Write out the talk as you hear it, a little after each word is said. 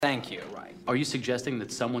Thank you. Right. Are you suggesting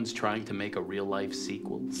that someone's trying to make a real-life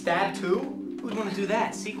sequel? Stab 2? Who'd want to do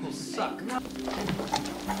that? Sequels suck.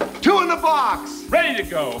 Two in the box! Ready to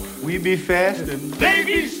go. We be fast and They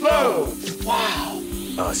be slow. Wow.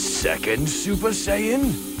 A second Super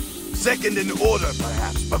Saiyan? Second in order,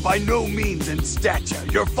 perhaps, but by no means in stature.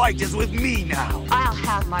 Your fight is with me now. I'll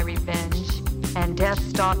have my revenge, and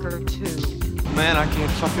Deathstalker too. Man, I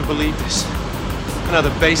can't fucking believe this. Another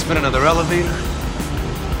basement, another elevator.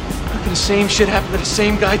 How can the same shit happen to the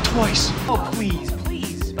same guy twice? Oh,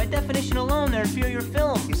 please. By definition alone, they're inferior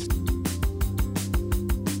films.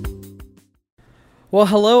 Well,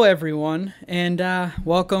 hello everyone, and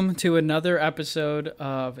welcome to another episode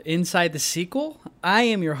of Inside the Sequel. I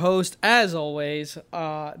am your host, as always.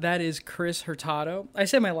 That is Chris Hurtado. I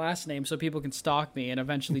say my last name so people can stalk me and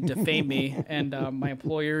eventually defame me, and my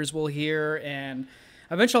employers will hear, and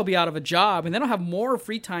eventually I'll be out of a job, and then I'll have more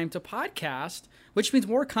free time to podcast, which means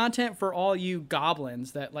more content for all you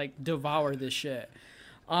goblins that like devour this shit.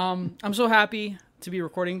 I'm so happy to be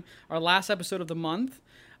recording our last episode of the month.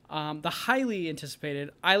 The highly anticipated,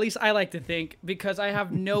 at least I like to think, because I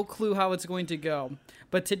have no clue how it's going to go.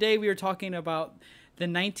 But today we are talking about the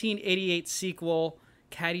 1988 sequel,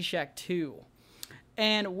 Caddyshack 2.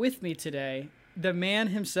 And with me today, the man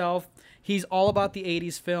himself, he's all about the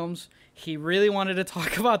 80s films. He really wanted to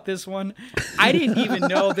talk about this one. I didn't even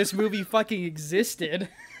know this movie fucking existed.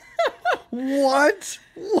 What?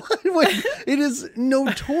 Wait, it is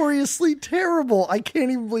notoriously terrible. I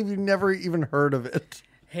can't even believe you've never even heard of it.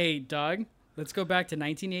 Hey, Doug, let's go back to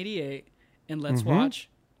 1988 and let's watch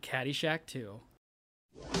Caddyshack 2.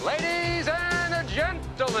 Ladies and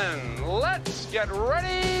gentlemen, let's get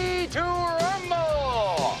ready to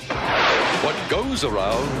rumble. What goes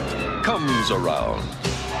around comes around.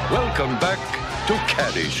 Welcome back to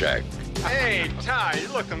Caddyshack. Hey, Ty,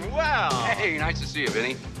 you're looking well. Hey, nice to see you,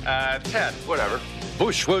 Vinny. Ted, whatever.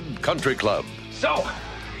 Bushwood Country Club, So,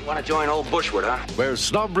 you want to join old Bushwood, huh? where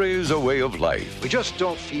snobbery's a way of life. We just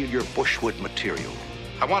don't feel your Bushwood material.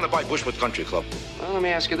 I want to buy Bushwood Country Club. Well, let me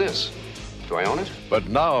ask you this. Do I own it? But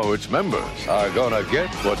now its members are gonna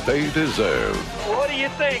get what they deserve. What do you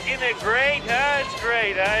think? Isn't it great? It's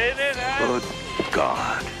great, isn't it? Good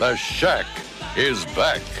God. The Shack is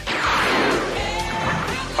back.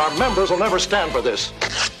 Our members will never stand for this.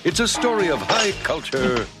 It's a story of high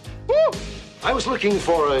culture Woo! I was looking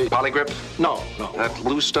for a... Polygrip? No. That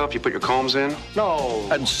loose stuff you put your combs in? No.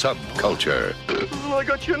 and subculture. I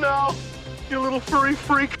got you now, you little furry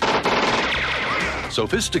freak.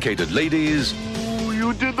 Sophisticated ladies Ooh,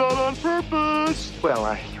 you did that on purpose. Well,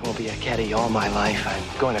 I won't be a caddy all my life.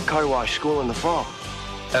 I'm going to car wash school in the fall.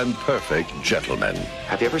 and perfect gentlemen.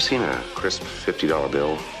 Have you ever seen a crisp $50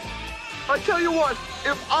 bill? I tell you what,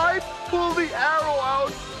 if I pull the arrow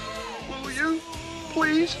out, will you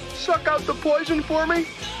please suck out the poison for me?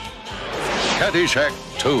 Caddyshack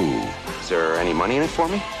 2. Is there any money in it for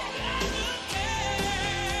me?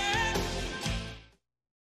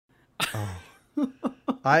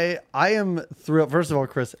 I am thrilled. First of all,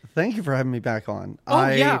 Chris, thank you for having me back on.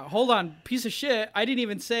 Yeah, hold on. Piece of shit. I didn't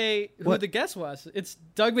even say who the guest was. It's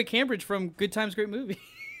Doug McCambridge from Good Times, Great Movies.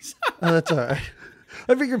 That's all right.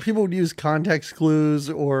 I figured people would use context clues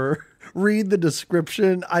or read the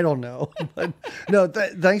description. I don't know. But no,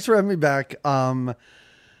 thanks for having me back.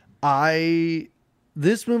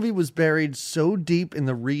 This movie was buried so deep in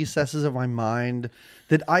the recesses of my mind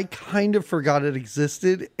that I kind of forgot it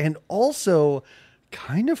existed, and also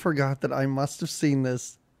kind of forgot that I must have seen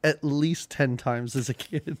this at least 10 times as a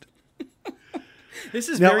kid. This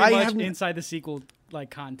is very much inside the sequel like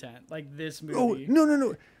content, like this movie. Oh,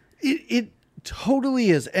 no. It totally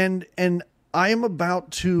is. And I am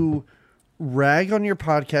about to rag on your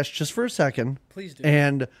podcast just for a second. Please do.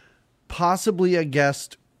 And possibly a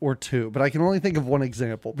guest or two, but I can only think of one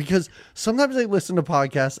example because sometimes I listen to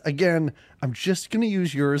podcasts. Again, I'm just going to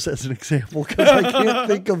use yours as an example because I can't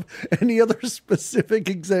think of any other specific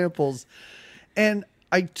examples. And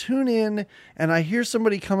I tune in and I hear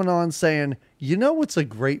somebody coming on saying, you know what's a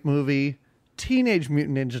great movie? Teenage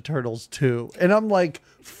Mutant Ninja Turtles 2. And I'm like,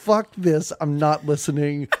 fuck this. I'm not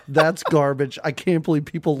listening. That's garbage. I can't believe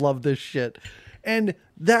people love this shit. And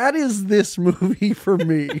that is this movie for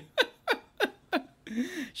me.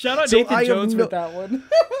 Shout out Nathan Jones with that one.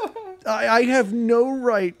 I have no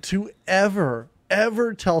right to ever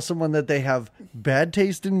tell someone that they have bad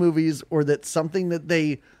taste in movies or that something that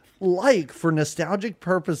they like for nostalgic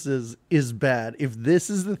purposes is bad. If this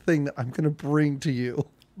is the thing that I'm going to bring to you.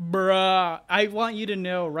 Bruh, I want you to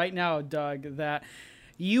know right now, Doug, that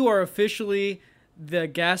you are officially the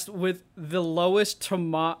guest with the lowest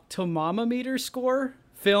thermometer score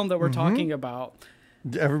film that we're talking about.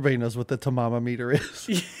 Everybody knows what the Tamama meter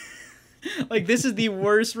is. Like, this is the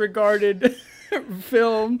worst regarded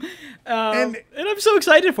film. And I'm so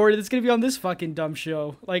excited for it. It's going to be on this fucking dumb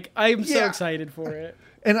show. Like, I'm so excited for it.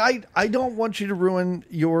 And I don't want you to ruin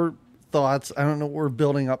your thoughts. I don't know what we're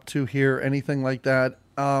building up to here, anything like that.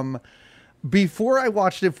 Before I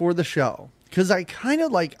watched it for the show, because I kind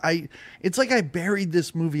of it's like I buried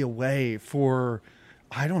this movie away for,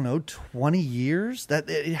 I don't know, 20 years. That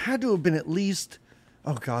it had to have been at least,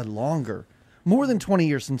 oh God, longer. More than 20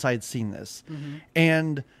 years since I had seen this. Mm-hmm.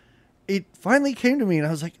 And it finally came to me and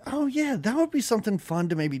I was like, oh yeah, that would be something fun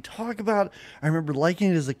to maybe talk about. I remember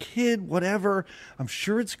liking it as a kid, whatever. I'm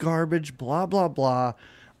sure it's garbage, blah, blah, blah.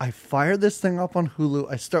 I fire this thing up on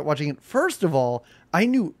Hulu. I start watching it. First of all, I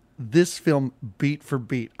knew this film beat for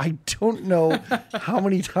beat. I don't know how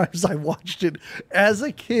many times I watched it as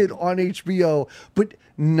a kid on HBO, but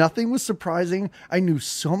nothing was surprising. I knew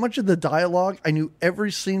so much of the dialogue. I knew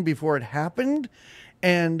every scene before it happened.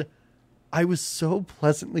 And I was so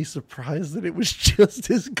pleasantly surprised that it was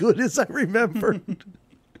just as good as I remembered.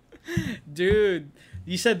 Dude,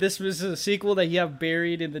 you said this was a sequel that you have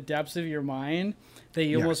buried in the depths of your mind that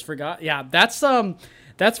you almost forgot. Yeah, that's for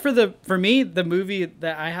me, the movie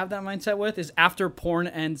that I have that mindset with is After Porn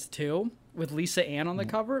Ends 2 with Lisa Ann on the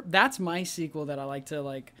cover. That's my sequel that I like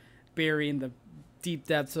to bury in the deep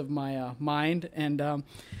depths of my mind. And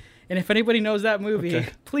if anybody knows that movie,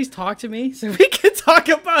 please talk to me so we can talk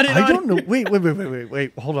about it. I don't know. Wait.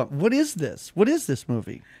 Hold on. What is this? What is this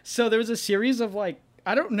movie? So there was a series of I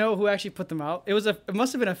don't know who actually put them out. It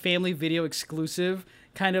must have been a Family Video exclusive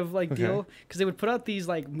kind of deal, because they would put out these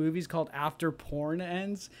movies called After Porn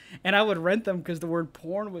Ends, and I would rent them because the word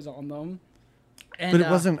porn was on them. And, but it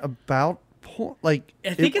wasn't about porn. I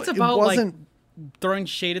think it's about throwing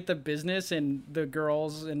shade at the business and the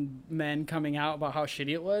girls and men coming out about how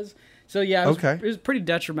shitty it was. So yeah, it was pretty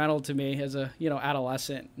detrimental to me as a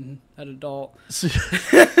adolescent and an adult. So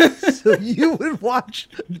you would watch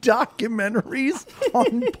documentaries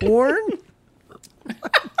on porn?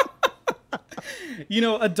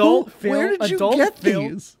 Adult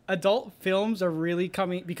films are really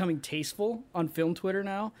becoming tasteful on film Twitter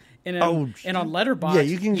now, and on Letterboxd. Yeah,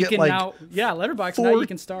 you can Letterboxd now you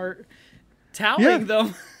can start tallying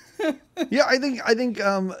them. Yeah, I think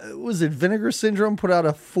was it Vinegar Syndrome put out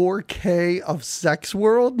a 4K of Sex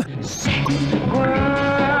World? Sex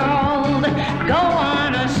World, go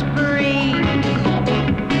on a spree.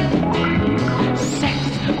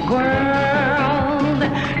 Sex World,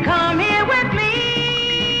 come here with me.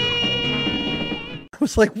 I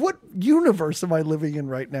was like, what universe am I living in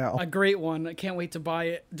right now? A great one. I can't wait to buy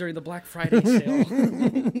it during the Black Friday sale.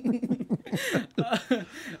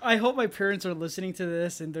 I hope my parents are listening to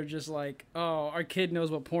this and they're just like, oh, our kid knows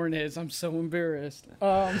what porn is. I'm so embarrassed.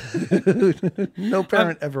 No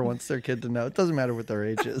parent ever wants their kid to know. It doesn't matter what their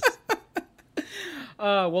age is.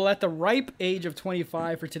 Well, at the ripe age of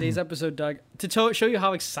 25 for today's episode, Doug, to show you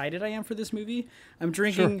how excited I am for this movie, I'm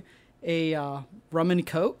drinking a rum and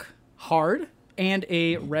Coke, hard, and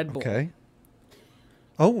a Red Bull. Okay.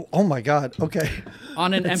 Oh my God. Okay.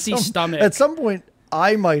 On an empty stomach. At some point,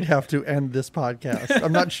 I might have to end this podcast.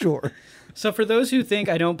 I'm not sure. So for those who think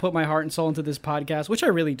I don't put my heart and soul into this podcast, which I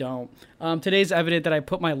really don't, today's evident that I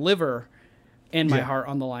put my liver and my heart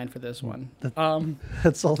on the line for this one.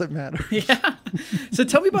 That's all that matters. Yeah. So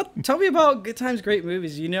tell me about Good Times, Great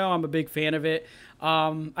Movies. I'm a big fan of it.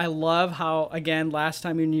 I love how, again, last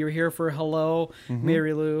time when you were here for Hello,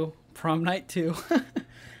 Mary Lou, Prom Night 2,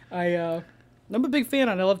 I'm a big fan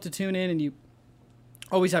and I love to tune in, and you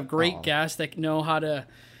always have great guests that know how to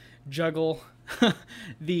juggle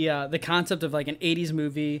the concept of an 80s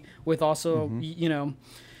movie with also,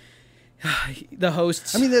 the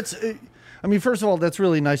hosts. First of all, that's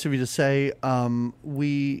really nice of you to say. We're an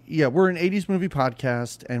 80s movie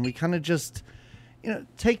podcast, and we kind of just,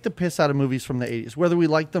 take the piss out of movies from the 80s, whether we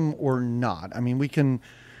like them or not. We can,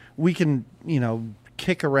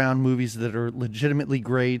 kick around movies that are legitimately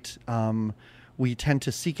great. We tend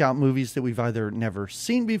to seek out movies that we've either never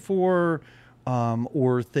seen before,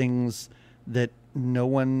 or things that no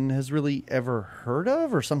one has really ever heard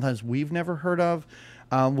of, or sometimes we've never heard of.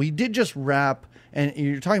 We did just wrap, and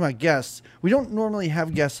you're talking about guests. We don't normally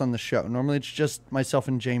have guests on the show. Normally it's just myself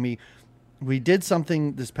and Jamie. We did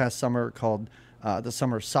something this past summer called the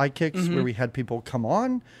Summer Sidekicks, where we had people come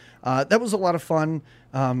on. That was a lot of fun.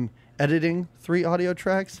 Editing 3 audio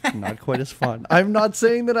tracks, not quite as fun. I'm not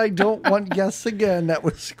saying that I don't want guests again. That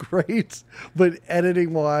was great. But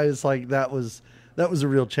editing wise, that was a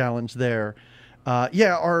real challenge there.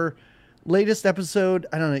 Our latest episode,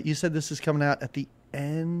 I don't know, you said this is coming out at the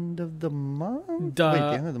end of the month. Wait,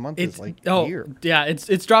 the end of the month is like here. Yeah,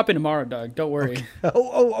 it's dropping tomorrow, Doug. Don't worry. Okay.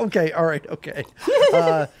 Okay. All right. Okay.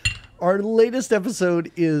 Our latest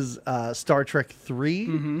episode is Star Trek 3.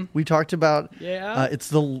 Mm-hmm. We talked about. Yeah.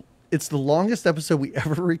 It's the longest episode we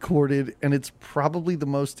ever recorded, and it's probably the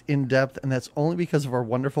most in-depth, and that's only because of our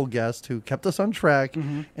wonderful guest who kept us on track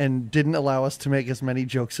and didn't allow us to make as many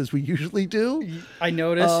jokes as we usually do. I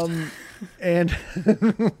noticed. And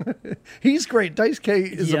he's great. Dice K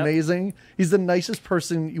is amazing. He's the nicest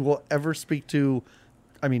person you will ever speak to,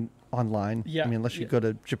 I mean, online. Yeah. I mean, unless you go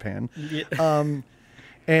to Japan. Yeah.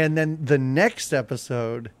 And then the next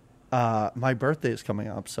episode, my birthday is coming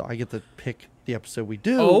up, so I get to pick the episode we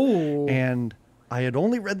do. Oh. And I had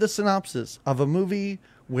only read the synopsis of a movie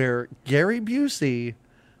where Gary Busey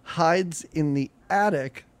hides in the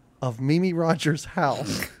attic of Mimi Rogers'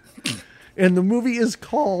 house. And the movie is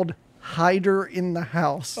called Hider in the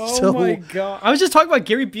House. Oh my God. I was just talking about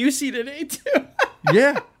Gary Busey today, too.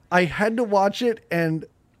 Yeah. I had to watch it, and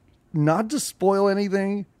not to spoil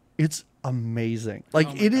anything, it's amazing. Like,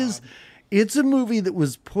 it's a movie that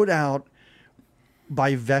was put out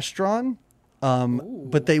by Vestron,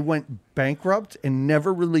 but they went bankrupt and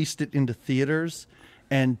never released it into theaters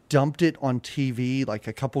and dumped it on TV like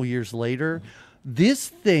a couple years later. This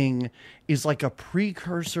thing is like a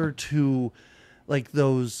precursor to like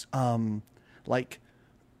those like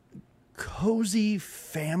cozy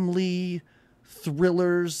family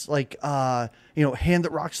thrillers, like Hand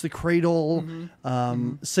That Rocks the Cradle,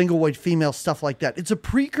 Single White Female, stuff like that. It's a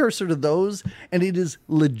precursor to those, and it is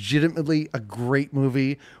legitimately a great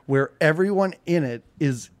movie where everyone in it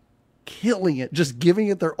is killing it, just giving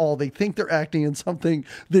it their all. They think they're acting in something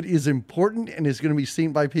that is important and is going to be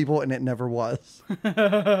seen by people, and it never was.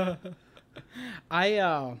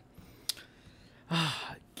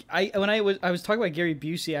 When I was talking about Gary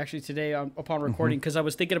Busey actually today upon recording, because I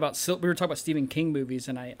was thinking about we were talking about Stephen King movies,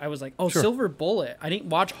 and I was like, Sure. Silver Bullet. I didn't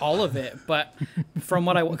watch all of it, but from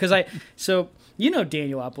what so you know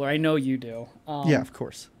Daniel Epler, I know you do. Yeah, of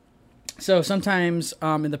course. So sometimes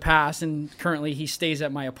in the past and currently he stays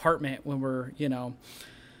at my apartment when we're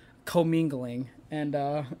commingling, and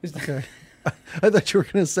okay. I thought you were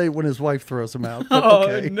going to say when his wife throws him out. Oh,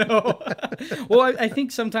 okay. no. Well, I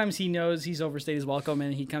think sometimes he knows he's overstayed his welcome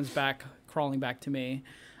and he comes back, crawling back to me.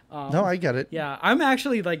 No, I get it. Yeah, I'm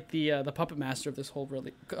actually like the puppet master of this whole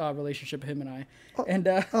relationship, him and I.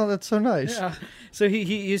 Oh, that's so nice. Yeah. So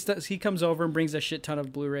he comes over and brings a shit ton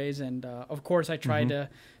of Blu-rays, and of course I tried to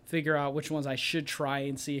figure out which ones I should try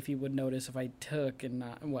and see if he would notice if I took and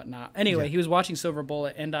whatnot. Anyway, he was watching Silver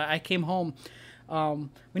Bullet, and I came home when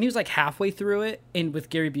he was like halfway through it, and with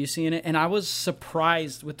Gary Busey in it, and I was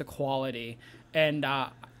surprised with the quality. And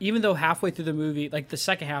even though halfway through the movie, like the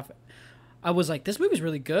second half, I was like, this movie's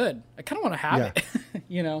really good. I kind of want to have it,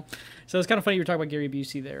 So it's kind of funny you were talking about Gary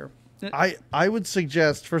Busey there. I would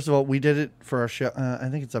suggest, first of all, we did it for our show. I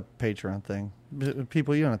think it's a Patreon thing.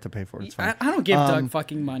 People, you don't have to pay for it. It's fine. I don't give Doug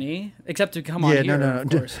fucking money, except to come on here, of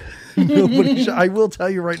course. Nobody I will tell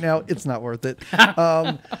you right now, it's not worth it.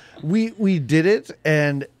 We did it,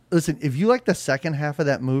 and listen, if you like the second half of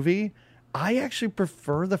that movie, I actually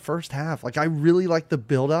prefer the first half. Like, I really like the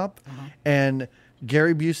build-up, and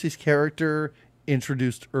Gary Busey's character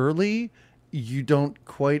introduced early. You don't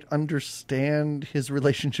quite understand his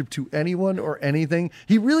relationship to anyone or anything.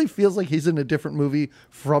 He really feels like he's in a different movie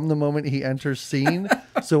from the moment he enters scene.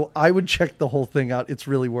 So I would check the whole thing out. It's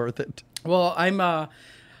really worth it. Well, I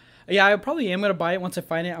probably am going to buy it once I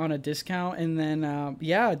find it on a discount. And then,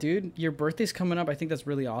 dude, your birthday's coming up. I think that's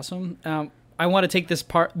really awesome. I want to take this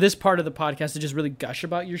part of the podcast to just really gush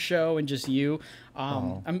about your show and just you.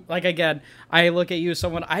 I'm like, again, I look at you as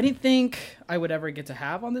someone I didn't think I would ever get to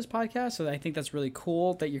have on this podcast. So I think that's really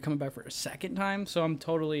cool that you're coming back for a second time. So I'm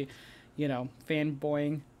totally,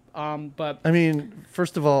 fanboying. But I mean,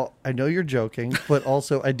 first of all, I know you're joking, but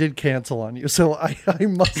also I did cancel on you. So I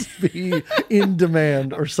must be in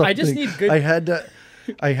demand or something. I just need good.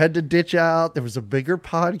 I had to ditch out. There was a bigger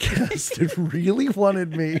podcast that really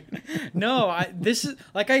wanted me. No, this is,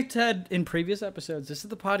 like I said in previous episodes, this is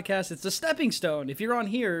the podcast. It's a stepping stone. If you're on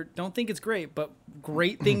here, don't think it's great, but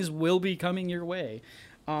great things will be coming your way.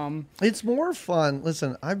 It's more fun.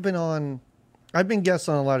 Listen, I've been guest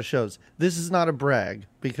on a lot of shows. This is not a brag,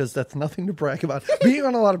 because that's nothing to brag about. Being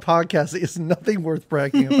on a lot of podcasts is nothing worth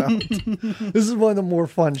bragging about. This is one of the more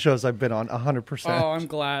fun shows I've been on, 100%. Oh, I'm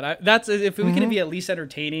glad. If we can be at least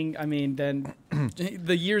entertaining, I mean, then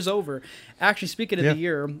The year's over. Actually, speaking of the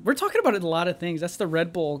year, we're talking about a lot of things. That's the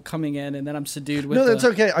Red Bull coming in, and then I'm subdued with. No, that's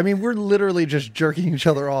okay. I mean, we're literally just jerking each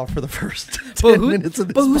other off for the first 10 minutes of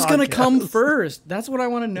this. But who's podcast. gonna come first? That's what I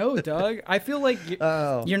want to know, Doug. I feel like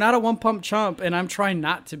you're not a one pump chump, and I'm trying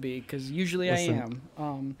not to be because usually I am.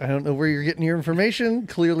 I don't know where you're getting your information.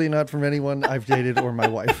 Clearly not from anyone I've dated or my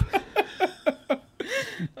wife.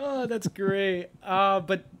 Oh, that's great.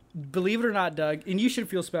 But believe it or not, Doug, and you should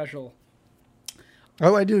feel special.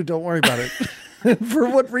 Oh, I do. Don't worry about it. For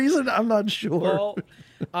what reason? I'm not sure. Well,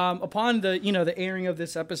 upon the airing of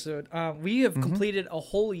this episode, we have completed a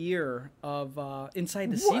whole year of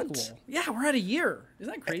Inside the Sequel. Yeah, we're at a year.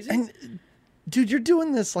 Isn't that crazy? And, dude, you're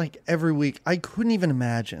doing this like every week. I couldn't even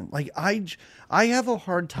imagine. Like I have a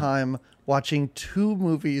hard time watching 2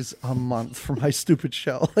 movies a month for my stupid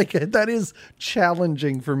show. Like that is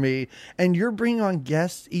challenging for me. And you're bringing on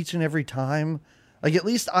guests each and every time. Like at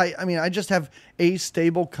least I mean, I just have a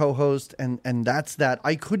stable co-host and that's that.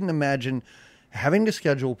 I couldn't imagine having to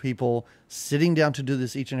schedule people, sitting down to do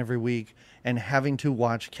this each and every week, and having to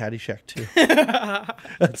watch Caddyshack 2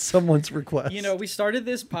 at someone's request. You know, we started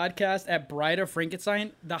this podcast at Bride of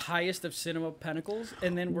Frankenstein, the highest of cinema pinnacles,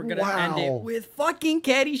 and then we're going to end it with fucking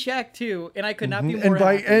Caddyshack 2, and I could not be more And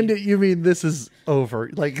by happy. end it, you mean this is over.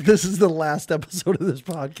 Like, this is the last episode of this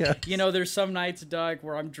podcast. You know, there's some nights, Doug,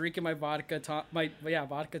 where I'm drinking my vodka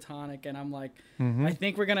tonic, and I'm like, I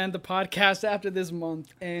think we're going to end the podcast after this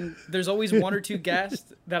month, and there's always 1 or 2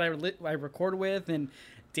 guests that I record with, and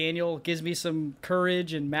Daniel gives me some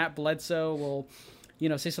courage, and Matt Bledsoe will,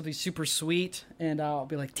 say something super sweet, and I'll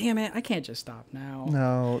be like, "Damn it, I can't just stop now."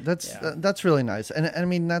 No, that's really nice, and I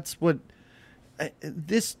mean that's what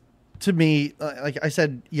this to me. Like I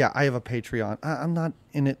said, yeah, I have a Patreon. I'm not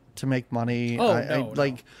in it to make money. No.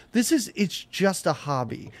 It's just a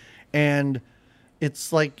hobby, and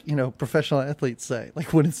it's like professional athletes say,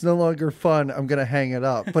 like when it's no longer fun, I'm gonna hang it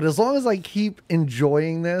up. But as long as I keep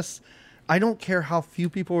enjoying this. I don't care how few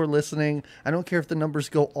people are listening. I don't care if the numbers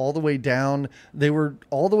go all the way down. They were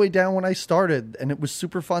all the way down when I started, and it was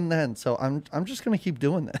super fun then. So I'm just going to keep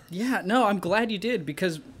doing that. Yeah, no, I'm glad you did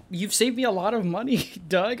because you've saved me a lot of money,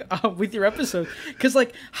 Doug, with your episode. Because,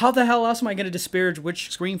 how the hell else am I going to disparage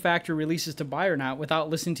which Scream Factory releases to buy or not without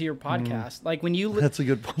listening to your podcast? Like, when you... That's a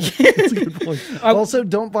good point. That's a good point. Also,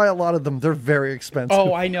 don't buy a lot of them. They're very expensive.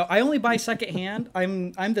 Oh, I know. I only buy secondhand.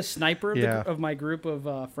 I'm the sniper of my group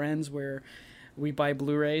of friends where we buy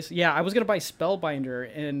Blu-rays. Yeah, I was going to buy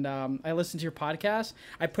Spellbinder, and I listened to your podcast.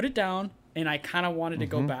 I put it down, and I kind of wanted to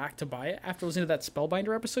go back to buy it after listening to that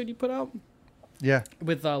Spellbinder episode you put out. Yeah,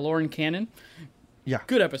 with Lauren Cannon. Yeah,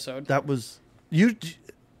 good episode. That was you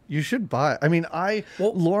should buy it. I mean,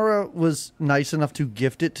 Laura was nice enough to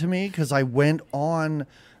gift it to me because I went on.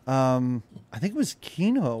 I think it was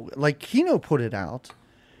Kino. Like Kino put it out,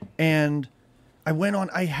 and I went on.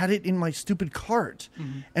 I had it in my stupid cart,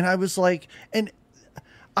 and I was like, and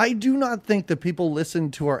I do not think that people listen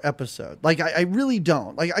to our episode. Like, I really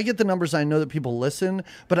don't. Like, I get the numbers. I know that people listen,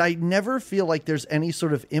 but I never feel like there's any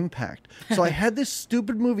sort of impact. So I had this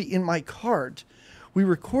stupid movie in my cart. We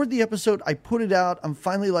record the episode. I put it out. I'm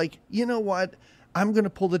finally like, you know what? I'm going to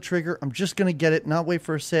pull the trigger. I'm just going to get it, not wait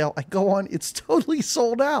for a sale. I go on. It's totally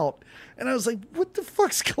sold out. And I was like, what the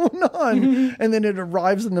fuck's going on? And then it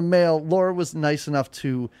arrives in the mail. Laura was nice enough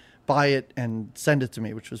to buy it and send it to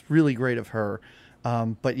me, which was really great of her.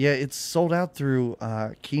 But yeah, it's sold out through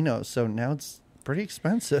Kino, so now it's pretty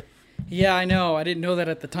expensive. Yeah, I know. I didn't know that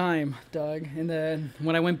at the time, Doug. And then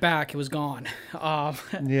when I went back, it was gone at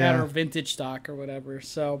our vintage stock or whatever.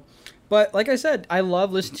 So, but like I said, I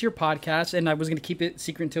love listening to your podcast, and I was going to keep it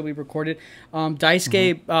secret until we recorded.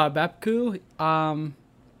 Daisuke Beppu,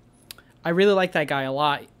 I really like that guy a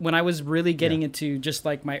lot. When I was really getting into just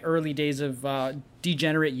like my early days of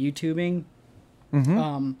degenerate YouTubing,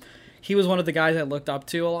 he was one of the guys I looked up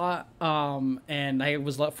to a lot, and I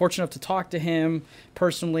was fortunate enough to talk to him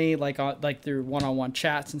personally, like through one-on-one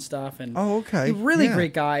chats and stuff. And okay, he's a really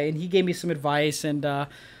great guy, and he gave me some advice, and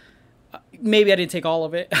maybe I didn't take all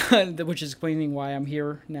of it, which is explaining why I'm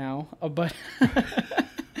here now. But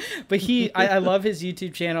I love his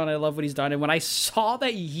YouTube channel, and I love what he's done. And when I saw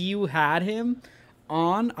that you had him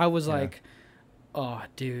on, I was like, "Oh,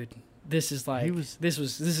 dude." This is this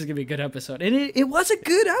is gonna be a good episode, and it was a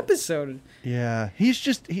good episode. Yeah, he's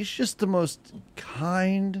just the most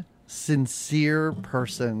kind, sincere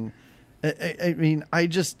person. I mean,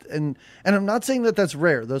 and I'm not saying that that's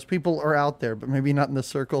rare. Those people are out there, but maybe not in the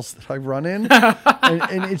circles that I run in.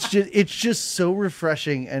 and it's just so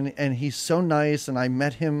refreshing, and he's so nice. And I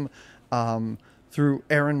met him through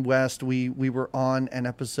Aaron West. We were on an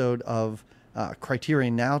episode of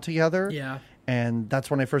Criterion Now together. Yeah. And that's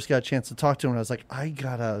when I first got a chance to talk to him. And I was like, I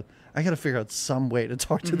gotta figure out some way to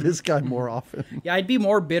talk to this guy more often. Yeah, I'd be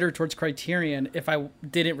more bitter towards Criterion if I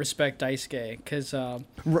didn't respect Daisuke,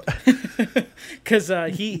 because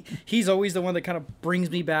he's always the one that kind of brings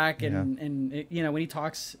me back, and you know, when he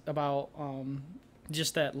talks about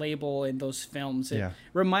just that label and those films, it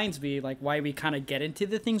reminds me like why we kind of get into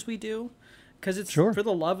the things we do, because it's for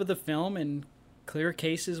the love of the film and clear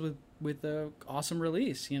cases with the awesome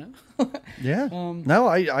release, you know. Yeah. No,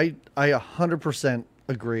 I 100%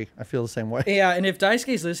 agree. I feel the same way. Yeah, and if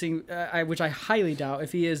Daisuke's listening, which I highly doubt,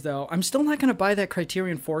 if he is though, I'm still not going to buy that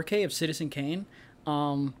Criterion 4K of Citizen Kane.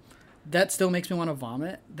 That still makes me want to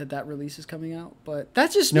vomit that release is coming out, but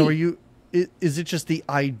that's just me. No, is it just the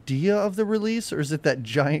idea of the release, or is it that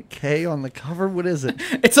giant K on the cover? What is it?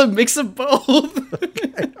 It's a mix of both.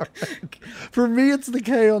 Okay, right. For me, it's the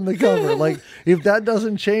K on the cover. Like, if that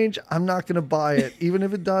doesn't change, I'm not going to buy it. Even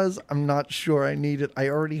if it does, I'm not sure I need it. I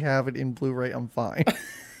already have it in Blu-ray. I'm fine.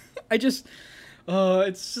 it's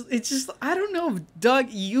just I don't know, Doug.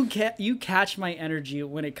 You catch my energy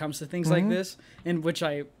when it comes to things like this, and which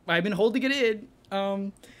I've been holding it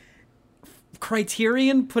in.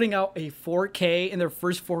 Criterion putting out a 4K, and their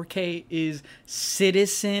first 4K is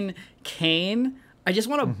Citizen Kane. I just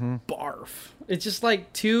want to barf. It's just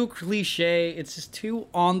like too cliche. It's just too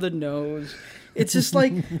on the nose. It's just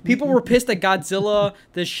like people were pissed that Godzilla,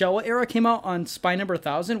 the Showa era, came out on Spy Number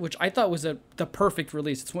 1000, which I thought was the perfect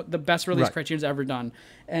release. It's the best release Criterion's ever done.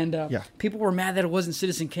 And people were mad that it wasn't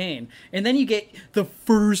Citizen Kane. And then you get the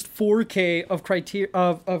first 4K of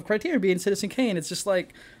Criterion being Citizen Kane. It's just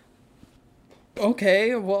like,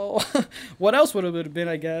 okay, well, what else would it have been,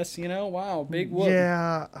 I guess, you know? Wow, big whoop.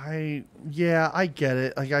 Yeah, I get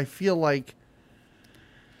it. Like, I feel like,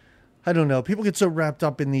 I don't know, people get so wrapped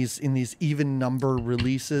up in these even number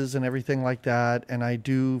releases and everything like that, and I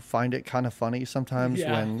do find it kind of funny sometimes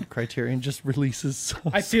when Criterion just releases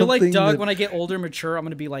I feel like, Doug, when I get older and mature, I'm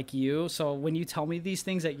going to be like you, so when you tell me these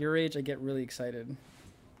things at your age, I get really excited.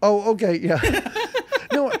 Oh, okay, yeah.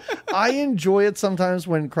 No, I enjoy it sometimes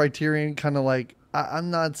when Criterion kind of like,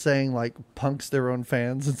 I'm not saying like punks their own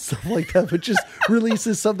fans and stuff like that, but just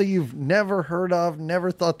releases something you've never heard of,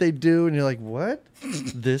 never thought they'd do, and you're like, what?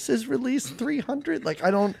 This is release 300? Like,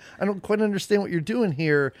 I don't quite understand what you're doing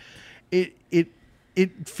here. It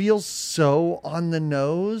feels so on the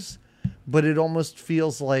nose, but it almost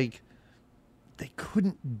feels like they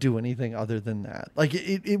couldn't do anything other than that. Like,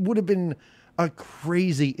 it would have been a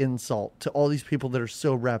crazy insult to all these people that are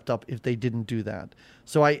so wrapped up if they didn't do that.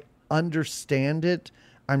 So I understand it.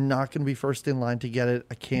 I'm not going to be first in line to get it.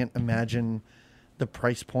 I can't imagine the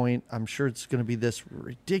price point. I'm sure it's going to be this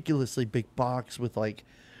ridiculously big box with like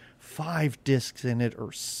 5 discs in it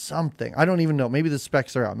or something. I don't even know. Maybe the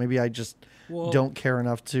specs are out. Maybe I just don't care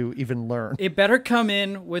enough to even learn. It better come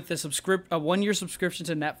in with a 1-year subscription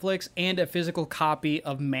to Netflix and a physical copy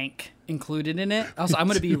of Mank included in it. Also, I'm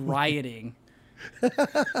going to be rioting.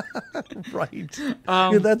 Right.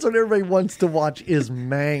 That's what everybody wants to watch is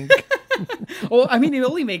Mank. Well, I mean, it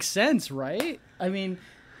only makes sense, right? I mean,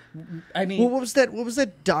 well, what was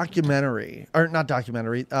that documentary, or not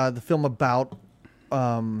documentary? The film about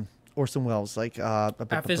Orson Welles, like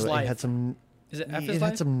F His Life. It had some. Is it F His It Life?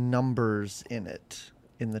 had some numbers in it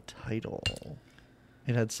in the title.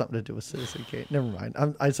 It had something to do with Citizen Kane. Never mind.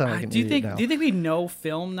 I sound like an idiot now. Do you think we know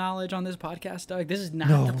film knowledge on this podcast, Doug? This is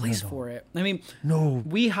not the place for it. I mean,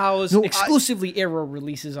 we house exclusively Arrow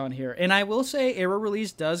releases on here. And I will say Arrow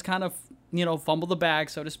release does kind of, fumble the bag,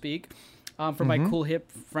 so to speak, for my cool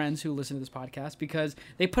hip friends who listen to this podcast, because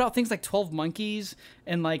they put out things like 12 Monkeys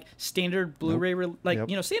and like standard Blu-ray,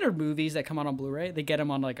 standard movies that come out on Blu-ray. They get them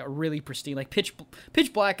on like a really pristine, like Pitch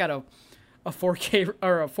Black out of a 4K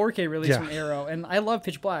or a 4K release from Arrow, and I love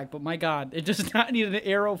Pitch Black, but my God, it does not need an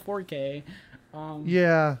Arrow 4K.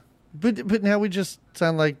 But now we just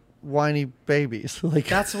sound like whiny babies. Like,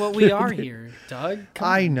 that's what we are here, Doug.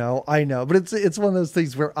 I know, but it's one of those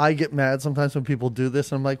things where I get mad sometimes when people do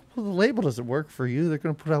this, and I'm like, well, the label doesn't work for you. They're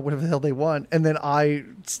going to put out whatever the hell they want, and then I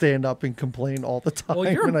stand up and complain all the time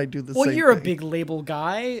when I do the same thing. Well, you're a big label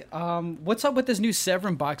guy. What's up with this new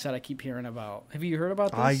Severin box that I keep hearing about? Have you heard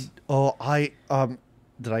about this?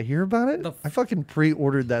 Did I hear about it? I fucking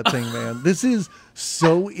pre-ordered that thing, man. This is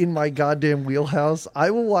so in my goddamn wheelhouse.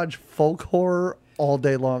 I will watch folk horror all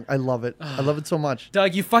day long. I love it. I love it so much.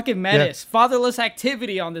 Doug, you fucking menace. Fatherless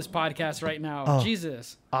activity on this podcast right now.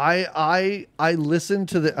 Jesus. I listen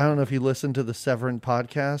to I don't know if you listen to the Severin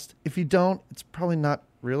podcast. If you don't, it's probably not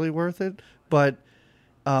really worth it. But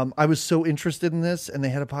I was so interested in this, and they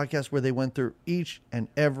had a podcast where they went through each and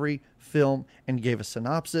every film and gave a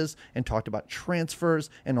synopsis and talked about transfers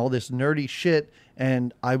and all this nerdy shit.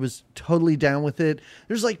 And I was totally down with it.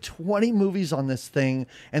 There's like 20 movies on this thing,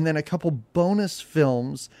 and then a couple bonus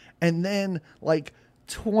films, and then like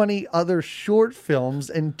 20 other short films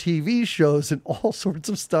and TV shows and all sorts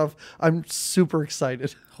of stuff. I'm super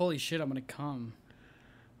excited. Holy shit, I'm going to come.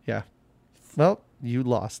 Yeah. Well, you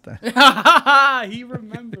lost that. He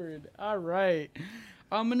remembered. All right.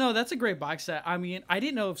 No, that's a great box set. I mean, I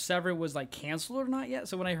didn't know if Severin was like canceled or not yet.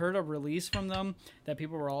 So when I heard a release from them that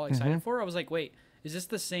people were all excited for, I was like, wait, is this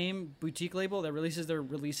the same boutique label that releases their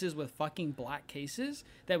releases with fucking black cases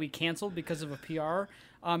that we canceled because of a PR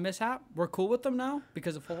mishap? We're cool with them now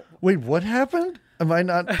because of Wait, what happened? I'm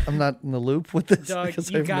not in the loop with this. Doug,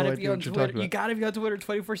 you gotta be on Twitter. You gotta be on Twitter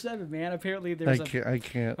 24/7, man. Apparently there's I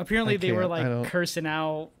can't. Apparently they were like cursing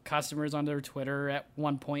out customers on their Twitter at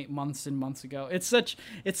one point months and months ago. It's such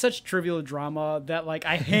trivial drama that like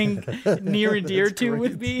I hang near and dear to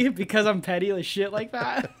with me because I'm petty as shit like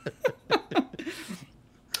that.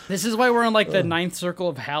 This is why we're in like the ninth circle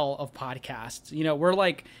of hell of podcasts. You know, we're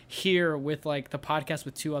like here with like the podcast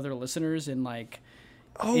with 2 other listeners and like,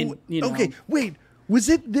 okay, wait. Was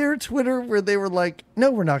it their Twitter where they were like,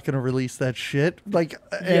 no, we're not going to release that shit? Like,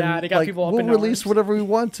 yeah, they got like, people up we'll in release arms. whatever we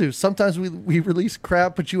want to. Sometimes we release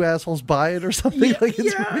crap, but you assholes buy it or something. Yeah, like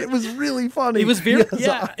it was really funny. It was very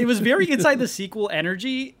it was very inside the sequel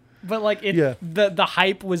energy. But like the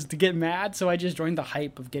hype was to get mad, so I just joined the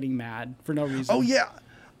hype of getting mad for no reason. Oh yeah.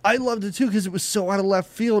 I loved it too because it was so out of left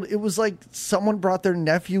field. It was like someone brought their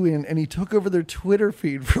nephew in and he took over their Twitter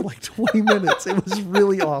feed for like 20 minutes. It was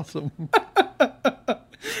really awesome.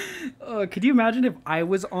 Could you imagine if I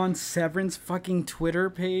was on Severin's fucking Twitter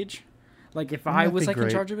page? Like if I was like in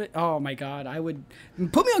charge of it? Oh my God, I would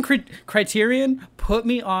put me on Criterion, put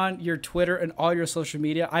me on your Twitter and all your social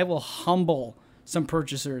media. I will humble some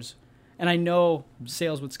purchasers. And I know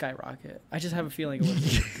sales would skyrocket. I just have a feeling it would.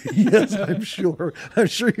 Yes, I'm sure. I'm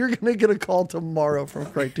sure you're going to get a call tomorrow from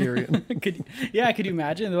Criterion. Could you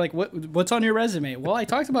imagine? They're like, what's on your resume? Well, I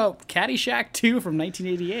talked about Caddyshack 2 from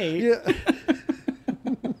 1988. Yeah.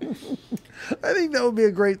 I think that would be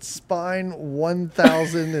a great Spine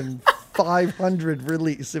 1500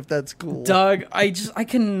 release, if that's cool. Doug, I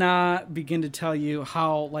cannot begin to tell you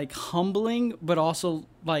how like humbling, but also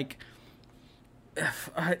like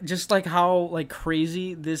just like how like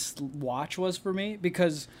crazy this watch was for me,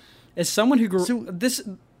 because as someone who grew this.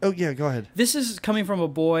 Oh yeah, go ahead. This is coming from a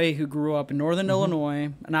boy who grew up in Northern Illinois,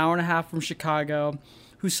 an hour and a half from Chicago,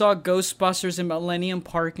 who saw Ghostbusters in Millennium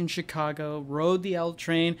Park in Chicago, rode the L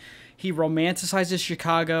train. He romanticizes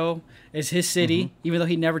Chicago as his city, even though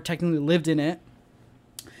he never technically lived in it.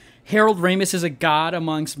 Harold Ramis is a god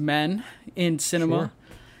amongst men in cinema.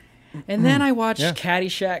 Sure. And then I watched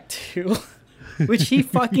Caddyshack 2, which he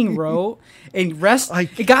fucking wrote, and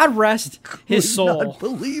God rest his soul. I could not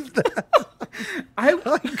believe that. I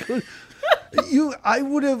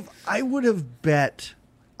would have bet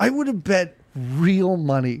real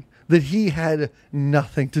money that he had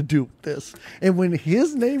nothing to do with this. And when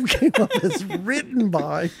his name came up as written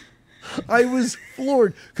by, I was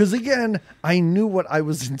floored. Because again, I knew what I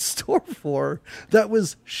was in store for. That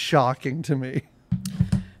was shocking to me.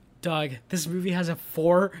 Doug, this movie has a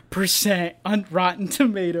 4% on Rotten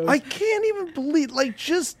Tomatoes. I can't even believe,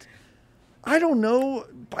 I don't know.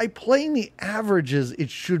 By playing the averages, it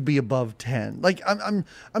should be above 10. Like I'm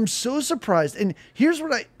so surprised. And here's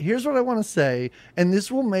what I want to say. And this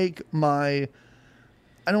will make I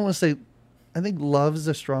don't want to say. I think love is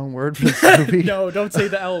a strong word for this movie. No, don't say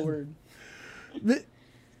the L word.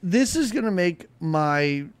 This is going to make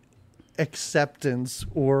my acceptance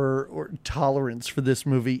or tolerance for this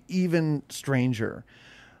movie even stranger.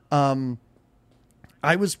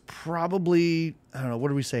 I was probably, I don't know,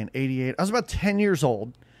 what are we saying, 88? I was about 10 years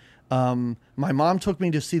old. My mom took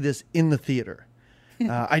me to see this in the theater.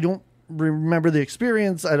 I don't remember the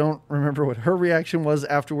experience. I don't remember what her reaction was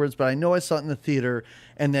afterwards, but I know I saw it in the theater.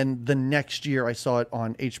 And then the next year I saw it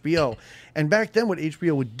on HBO. And back then what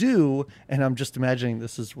HBO would do, and I'm just imagining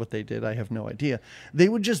this is what they did, I have no idea. They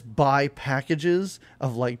would just buy packages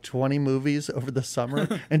of like 20 movies over the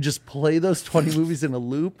summer and just play those 20 movies in a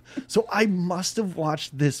loop. So I must have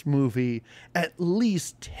watched this movie at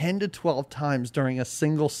least 10 to 12 times during a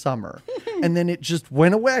single summer. And then it just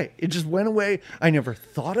went away. It just went away. I never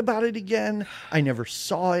thought about it again. I never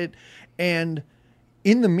saw it. And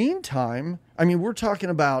in the meantime, I mean, we're talking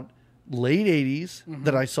about late 80s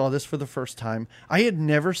that I saw this for the first time. I had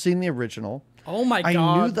never seen the original. Oh my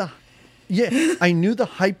God. I knew the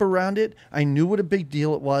hype around it. I knew what a big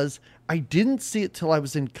deal it was. I didn't see it till I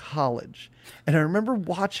was in college. And I remember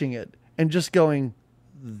watching it and just going,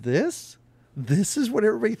 this is what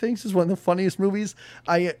everybody thinks is one of the funniest movies.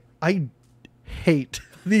 I hate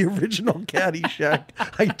the original Caddyshack.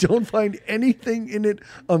 I don't find anything in it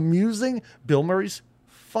amusing. Bill Murray's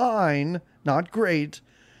fine, not great,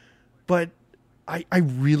 but I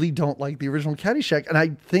really don't like the original Caddyshack. And I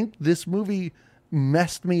think this movie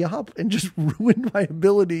messed me up and just ruined my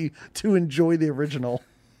ability to enjoy the original.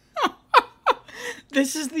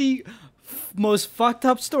 This is the most fucked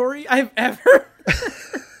up story I've ever.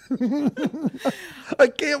 I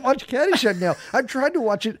can't watch Caddyshack now. I've tried to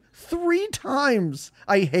watch it 3 times.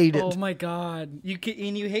 I hate it. Oh my God. You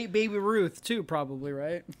hate Baby Ruth too, probably,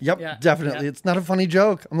 right? Yep, Yeah, definitely. yeah. It's not a funny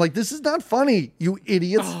joke. I'm like, this is not funny, you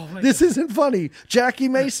idiots. Oh my this isn't funny. Jackie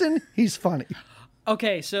Mason, he's funny.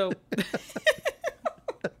 Okay, so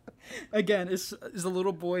again, it's a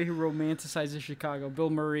little boy who romanticizes Chicago. Bill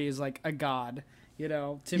Murray is like a god,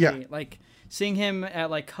 to me. Like seeing him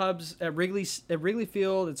at like Cubs, at Wrigley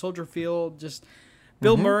Field, at Soldier Field, just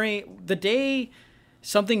Bill Murray. The day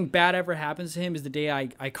something bad ever happens to him is the day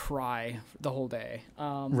I cry the whole day.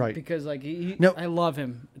 Right. Because like No. I love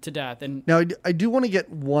him to death. And Now, I do want to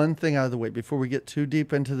get one thing out of the way before we get too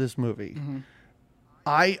deep into this movie.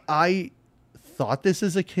 I thought this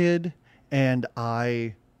as a kid, and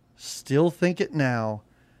I still think it now.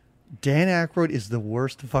 Dan Aykroyd is the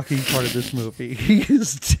worst fucking part of this movie. He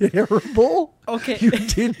is terrible. Okay. You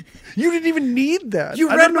didn't even need that. You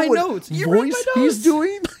I read don't know my what notes. You read my voice notes. he's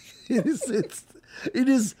doing.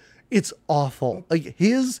 It's awful. Like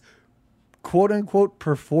his quote unquote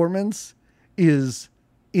performance is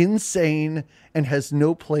insane and has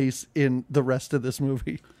no place in the rest of this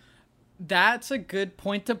movie. That's a good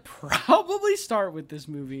point to probably start with this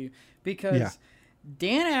movie because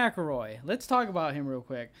Dan Aykroyd, let's talk about him real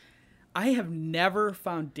quick. I have never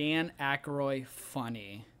found Dan Aykroyd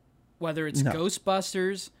funny, whether it's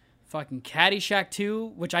Ghostbusters, fucking Caddyshack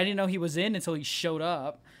 2, which I didn't know he was in until he showed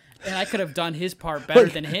up, and I could have done his part better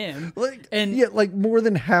than him. Like more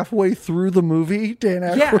than halfway through the movie, Dan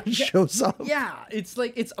Aykroyd shows up. Yeah, it's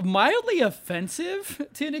like it's mildly offensive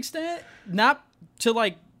to an extent, not to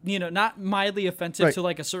like not mildly offensive to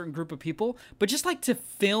like a certain group of people, but just like to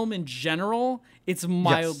film in general, it's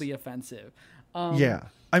mildly offensive.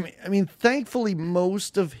 I mean, thankfully,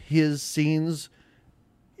 most of his scenes,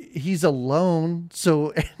 he's alone,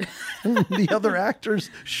 so the other actors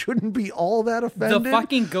shouldn't be all that offended. The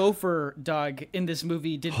fucking gopher, Doug, in this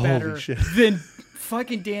movie did better than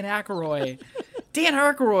fucking Dan Aykroyd. Dan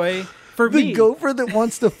Aykroyd, for me. The gopher that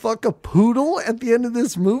wants to fuck a poodle at the end of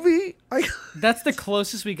this movie? That's the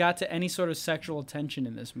closest we got to any sort of sexual tension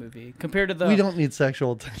in this movie, compared to the... We don't need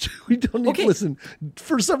sexual attention. We don't need... Listen,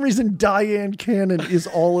 for some reason, Diane Cannon is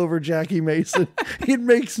all over Jackie Mason. It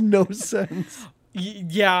makes no sense.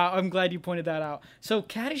 Yeah, I'm glad you pointed that out. So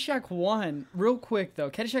Caddyshack 1, real quick though,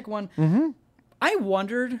 Caddyshack 1, I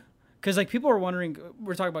wondered, because like people are wondering,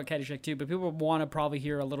 we're talking about Caddyshack 2, but people want to probably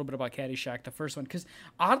hear a little bit about Caddyshack, the first one, because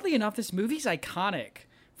oddly enough, this movie's iconic.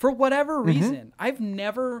 For whatever reason, I've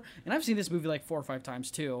seen this movie like 4 or 5 times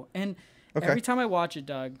too. And every time I watch it,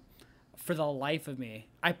 Doug, for the life of me,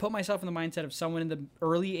 I put myself in the mindset of someone in the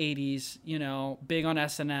early 80s, big on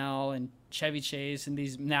SNL and Chevy Chase and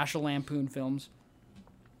these National Lampoon films.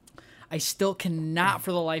 I still cannot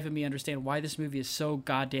for the life of me understand why this movie is so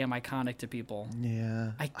goddamn iconic to people.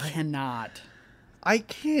 Yeah. I cannot. I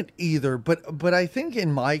can't either, but I think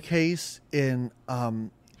in my case, it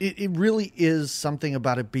really is something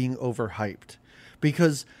about it being overhyped,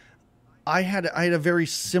 because I had a very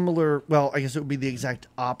similar, well, I guess it would be the exact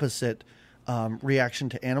opposite reaction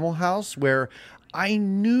to Animal House, where I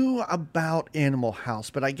knew about Animal House,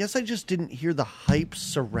 but I guess I just didn't hear the hype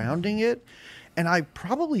surrounding it. And I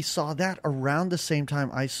probably saw that around the same time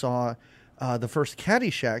I saw the first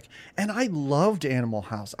Caddyshack, and I loved Animal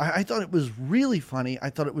House. I thought it was really funny. I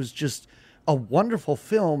thought it was just a wonderful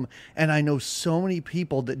film, and I know so many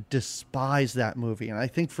people that despise that movie, and I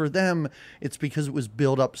think for them it's because it was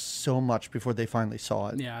built up so much before they finally saw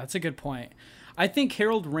it. Yeah, that's a good point. I think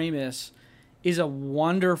Harold Ramis is a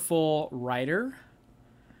wonderful writer,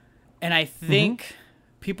 and I think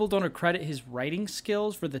people don't accredit his writing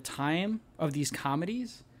skills for the time of these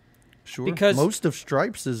comedies. Sure, because most of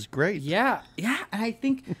Stripes is great. Yeah, and I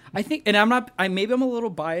think, and maybe I'm a little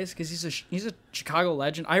biased because he's a Chicago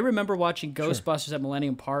legend. I remember watching Ghostbusters at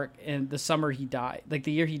Millennium Park in the summer he died, like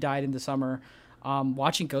the year he died in the summer.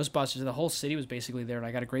 Watching Ghostbusters, the whole city was basically there, and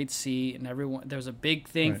I got a great seat, and there was a big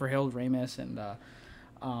thing for Harold Ramis, and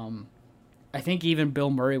I think even Bill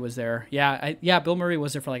Murray was there. Bill Murray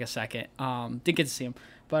was there for like a second. Didn't get to see him,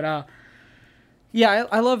 but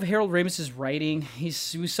I love Harold Ramis's writing. He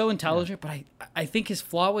was so intelligent, but I think his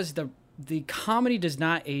flaw was the the comedy does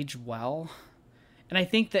not age well. And I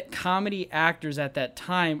think that comedy actors at that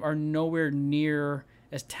time are nowhere near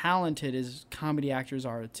as talented as comedy actors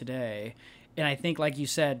are today. And I think, like you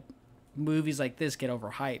said, movies like this get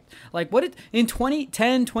overhyped. Like, in 20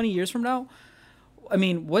 years from now, I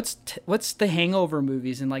mean, what's the Hangover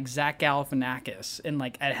movies and like Zach Galifianakis and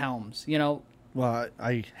like Ed Helms, you know? Well,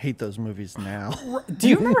 I hate those movies now. Do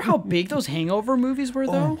you remember how big those Hangover movies were,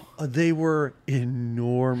 though? They were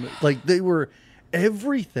enormous. Like, they were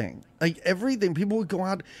everything. Like, everything. People would go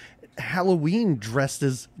out Halloween dressed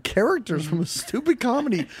as characters from a stupid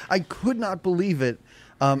comedy. I could not believe it.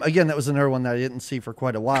 Again, that was another one that I didn't see for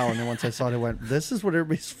quite a while. And then once I saw it, I went, this is what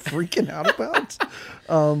everybody's freaking out about?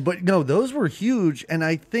 But no, those were huge. And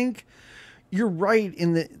I think you're right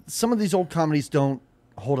in that some of these old comedies don't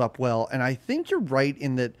hold up well. And I think you're right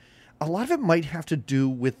in that a lot of it might have to do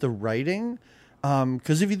with the writing.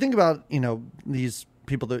 Because if you think about, you know, these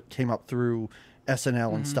people that came up through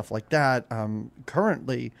SNL and stuff like that,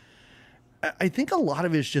 currently, I think a lot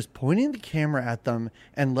of it is just pointing the camera at them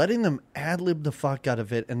and letting them ad-lib the fuck out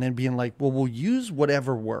of it and then being like, well, we'll use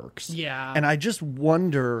whatever works. Yeah. And I just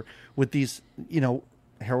wonder with these, you know,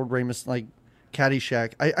 Harold Ramis, like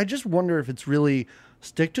Caddyshack, I just wonder if it's really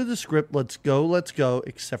stick to the script, let's go,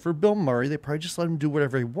 except for Bill Murray. They probably just let him do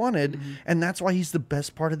whatever he wanted, and that's why he's the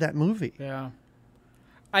best part of that movie. Yeah.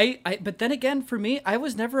 But then again, for me, I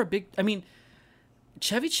was never a big, I mean,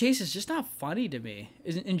 Chevy Chase is just not funny to me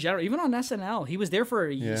in general. Even on SNL, he was there for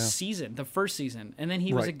a season, the first season, and then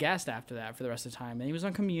he was a guest after that for the rest of the time. And he was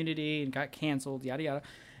on Community and got canceled, yada yada.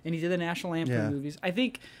 And he did the National Lampoon movies. I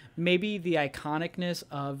think maybe the iconicness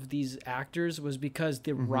of these actors was because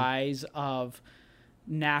the rise of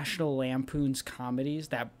National Lampoon's comedies,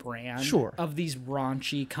 that brand of these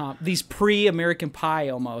raunchy, these pre-American Pie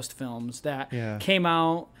almost films that came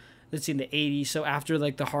out. Let's see, in the 80s, so after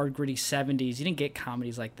like the hard gritty 70s, you didn't get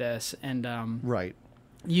comedies like this. And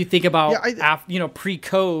you think about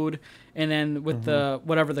pre-Code, and then with the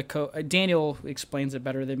whatever the code, Daniel explains it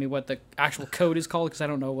better than me what the actual code is called, because I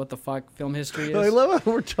don't know what the fuck film history is. I love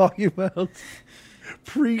how we're talking about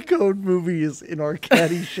pre-Code movies in our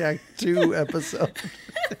Caddyshack 2 episode.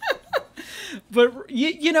 But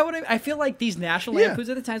you know what I mean? I feel like these National Lampoons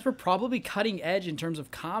at the times were probably cutting edge in terms of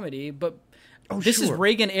comedy, but this is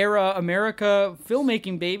Reagan era America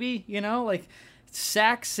filmmaking, baby. You know, like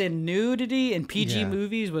sex and nudity and PG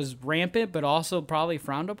movies was rampant, but also probably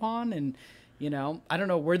frowned upon. And, you know, I don't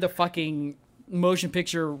know where the fucking motion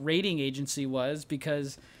picture rating agency was,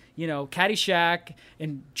 because, you know, Caddyshack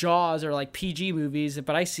and Jaws are like PG movies,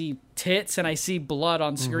 but I see tits and I see blood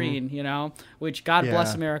on screen, you know, which God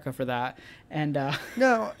bless America for that. And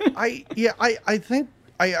no, I think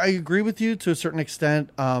I agree with you to a certain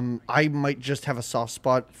extent. I might just have a soft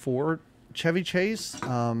spot for Chevy Chase.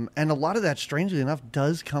 And a lot of that, strangely enough,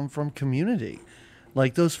 does come from Community.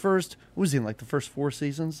 Like those first, what was he in, like the first 4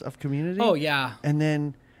 seasons of Community? Oh, yeah. And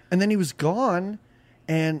then he was gone,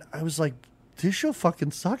 and I was like, this show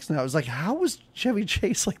fucking sucks now. I was like, how was Chevy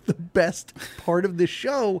Chase like the best part of this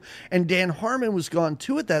show? And Dan Harmon was gone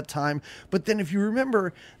too at that time. But then if you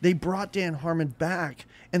remember, they brought Dan Harmon back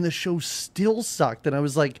and the show still sucked. And I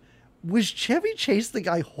was like, was Chevy Chase the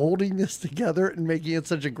guy holding this together and making it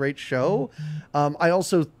such a great show? I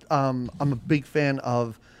also, I'm a big fan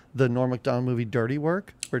of the Norm Macdonald movie Dirty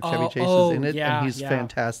Work, where Chevy Chase is in it. And he's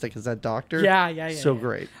fantastic as that doctor. So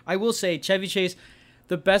great. I will say Chevy Chase,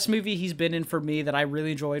 the best movie he's been in for me that I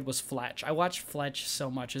really enjoyed was Fletch. I watched Fletch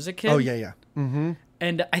so much as a kid. Oh, yeah. Mm-hmm.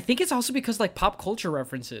 And I think it's also because, like, pop culture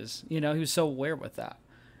references, you know, he was so aware with that.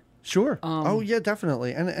 Sure. Oh, yeah,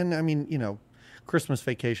 definitely. And I mean, you know, Christmas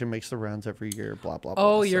Vacation makes the rounds every year, blah, blah, blah.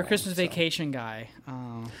 Oh, you're a Christmas Vacation guy.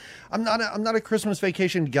 I'm not a Christmas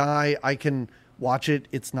Vacation guy. I can watch it.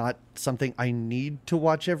 It's not something I need to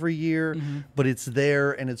watch every year, but it's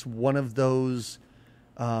there, and it's one of those...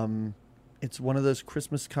 it's one of those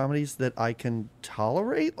Christmas comedies that I can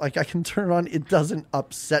tolerate. Like, I can turn it on. It doesn't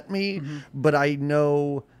upset me, but I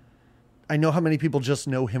know how many people just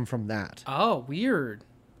know him from that. Oh, weird.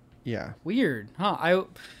 Yeah. Weird. Huh.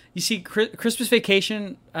 You see, Christmas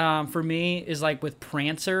Vacation for me is like with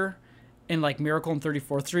Prancer and like Miracle on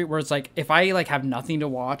 34th Street, where it's like, if I like have nothing to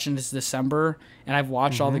watch and it's December and I've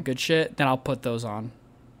watched all the good shit, then I'll put those on.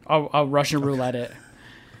 I'll Russian roulette it.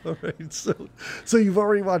 All right, so you've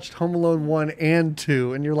already watched Home Alone 1 and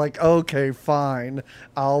 2, and you're like, okay, fine,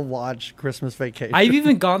 I'll watch Christmas Vacation. I've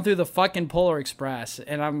even gone through the fucking Polar Express,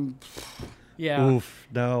 and Oof,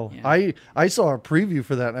 no. Yeah. I saw a preview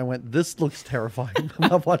for that, and I went, this looks terrifying. I'm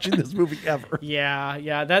not watching this movie ever.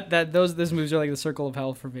 Yeah, those movies are like the circle of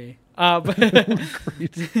hell for me. But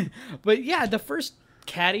yeah, the first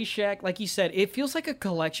Caddyshack, like you said, it feels like a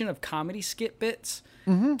collection of comedy skit bits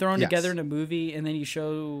thrown together in a movie, and then you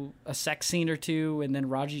show a sex scene or two, and then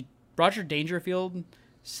Roger Dangerfield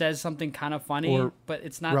says something kind of funny, but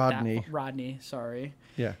it's not Rodney. Rodney, sorry.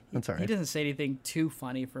 Yeah, that's all right. He doesn't say anything too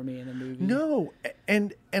funny for me in the movie. No,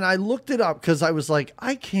 and I looked it up because I was like,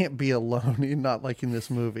 I can't be alone in not liking this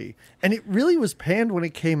movie. And it really was panned when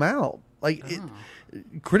it came out. Like,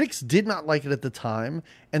 critics did not like it at the time,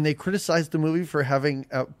 and they criticized the movie for having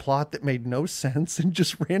a plot that made no sense and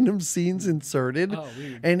just random scenes inserted. Oh,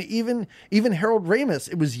 weird. And even Harold Ramis,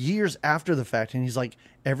 it was years after the fact, and he's like,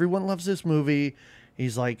 everyone loves this movie.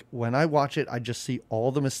 He's like, when I watch it, I just see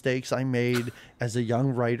all the mistakes I made as a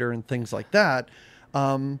young writer and things like that.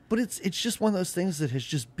 But it's just one of those things that has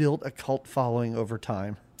just built a cult following over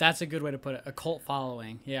time. That's a good way to put it. A cult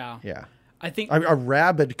following. Yeah. Yeah. I think a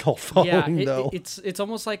rabid cult following, though. It's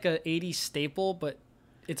almost like a 80s staple, but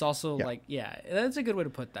it's also that's a good way to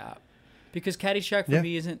put that. Because Caddyshack for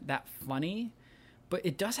me isn't that funny, but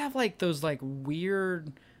it does have like those like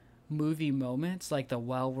weird movie moments, like the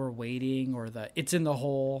 "While We're Waiting" or the "It's in the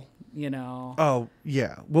Hole," you know. Oh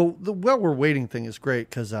yeah, well the "While We're Waiting" thing is great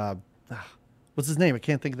because what's his name? I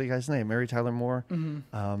can't think of the guy's name. Mary Tyler Moore,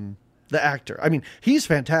 the actor. I mean, he's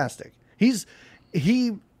fantastic.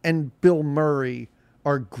 He and Bill Murray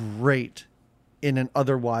are great in an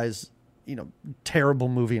otherwise, terrible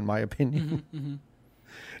movie in my opinion.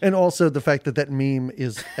 And also the fact that meme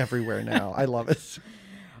is everywhere now. I love it.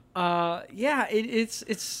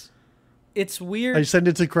 It's weird. I send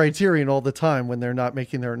it to Criterion all the time when they're not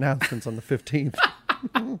making their announcements on the 15th.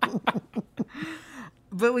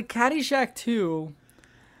 But with Caddyshack 2,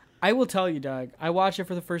 I will tell you, Doug, I watched it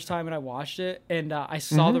for the first time and I watched it and I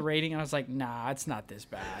saw the rating and I was like, nah, it's not this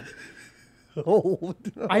bad. Oh,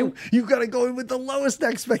 no. You got to go in with the lowest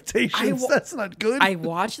expectations. That's not good. I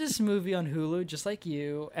watched this movie on Hulu, just like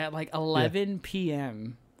you, at like 11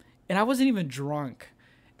 p.m. And I wasn't even drunk.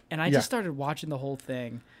 And I just started watching the whole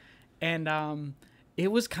thing. And it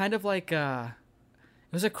was kind of like it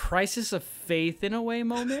was a crisis of faith in a way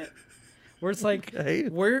moment. Where it's like,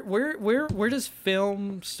 where does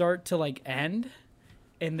film start to like end?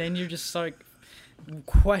 And then you're just like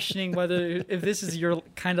questioning whether if this is your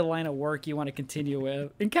kind of line of work you want to continue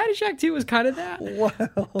with. And Caddyshack 2 was kind of that. Wow.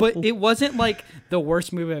 But it wasn't like the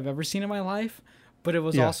worst movie I've ever seen in my life. But it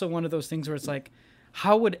was also one of those things where it's like,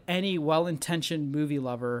 how would any well-intentioned movie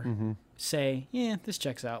lover say, yeah, this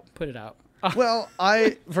checks out, put it out? Well,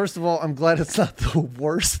 first of all, I'm glad it's not the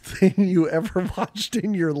worst thing you ever watched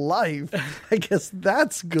in your life. I guess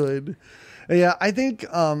that's good. Yeah, I think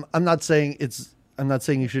I'm not saying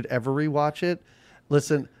you should ever rewatch it.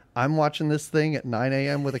 Listen, I'm watching this thing at 9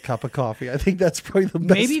 a.m. with a cup of coffee. I think that's probably the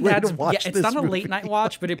best way to watch it's this not a movie. late night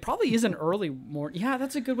watch, but it probably is an early morning. Yeah,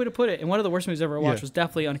 that's a good way to put it. And one of the worst movies I ever watched was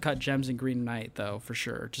definitely Uncut Gems and Green Knight, though, for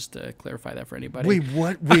sure. Just to clarify that for anybody. Wait,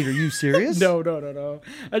 what? Wait, are you serious? No.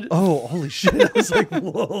 Oh, holy shit. I was like,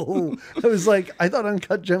 whoa. I was like, I thought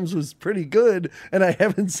Uncut Gems was pretty good, and I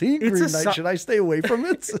haven't seen Green Knight. Should I stay away from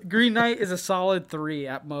it? Green Knight is a solid 3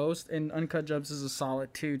 at most, and Uncut Gems is a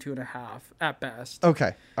solid 2.5 at best.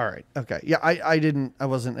 Okay. All right. Okay. Yeah, I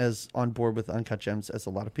wasn't as on board with Uncut Gems as a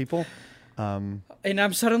lot of people. And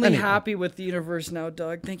I'm suddenly happy with the universe now,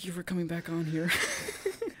 Doug. Thank you for coming back on here.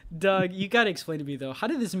 Doug, you got to explain to me, though. How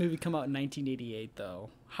did this movie come out in 1988, though?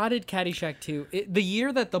 How did Caddyshack 2... the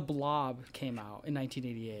year that The Blob came out in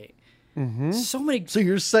 1988. Mm-hmm. So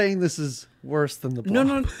you're saying this is worse than The Blob?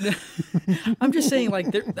 No. I'm just saying, like,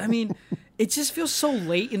 it just feels so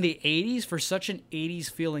late in the 80s for such an 80s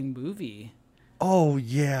feeling movie. Oh,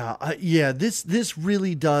 yeah. This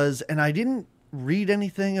really does. And I didn't read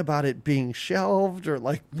anything about it being shelved or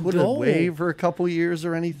like put away for a couple years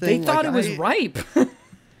or anything. They thought it was ripe.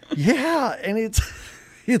 Yeah. And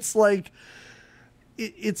it's like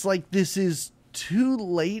this is too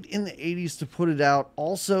late in the 80s to put it out.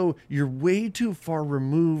 Also, you're way too far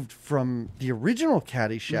removed from the original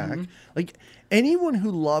Caddyshack. Like anyone who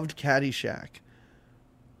loved Caddyshack,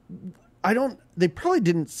 they probably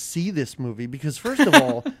didn't see this movie because first of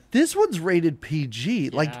all, this one's rated PG. Yeah.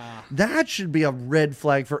 Like that should be a red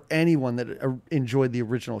flag for anyone that enjoyed the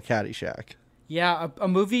original Caddyshack. Yeah, a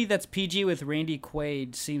movie that's PG with Randy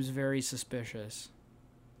Quaid seems very suspicious.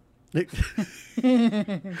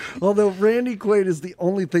 Although Randy Quaid is the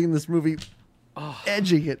only thing in this movie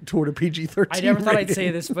edging it toward a PG-13 I never thought rating. I'd say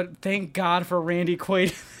this, but thank God for Randy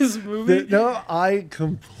Quaid in this movie. No, I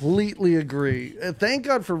completely agree. Thank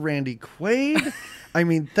God for Randy Quaid. I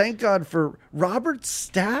mean, thank God for Robert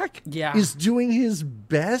Stack is doing his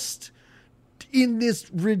best in this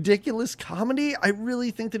ridiculous comedy. I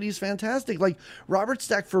really think that he's fantastic. Like, Robert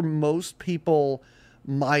Stack, for most people,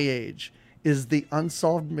 my age is the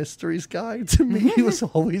Unsolved Mysteries guy. To me, he was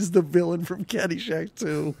always the villain from Caddyshack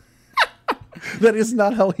 2. That is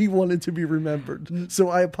not how he wanted to be remembered. So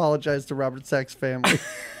I apologize to Robert Stack's family.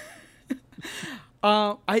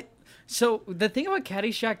 So the thing about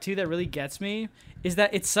Caddyshack 2 that really gets me is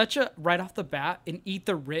that it's such a, right off the bat, an eat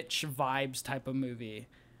the rich vibes type of movie.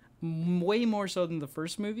 Way more so than the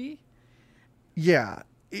first movie. Yeah,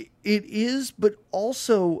 it is, but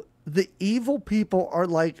also the evil people are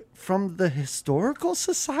like from the historical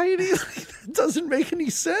society. That doesn't make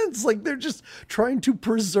any sense. Like they're just trying to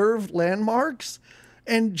preserve landmarks.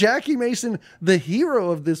 And Jackie Mason, the hero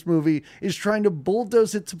of this movie, is trying to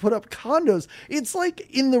bulldoze it to put up condos. It's like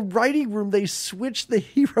in the writing room, they switch the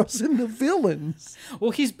heroes and the villains. Well,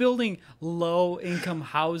 he's building low-income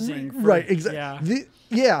housing. Right, exactly.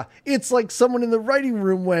 Yeah, it's like someone in the writing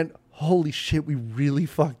room went, holy shit, we really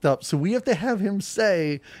fucked up. So we have to have him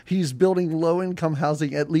say he's building low-income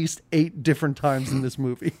housing at least 8 different times in this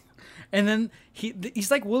movie. And then he's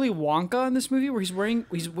like Willy Wonka in this movie, where he's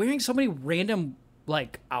wearing so many random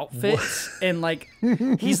like outfits and like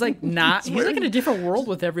he's like not he's like in a different world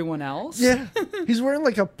with everyone else. Yeah, he's wearing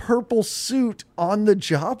like a purple suit on the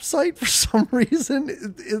job site for some reason.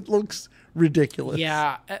 It looks ridiculous.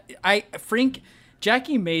 Yeah,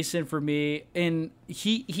 Jackie Mason for me, and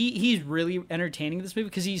he's really entertaining this movie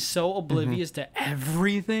because he's so oblivious to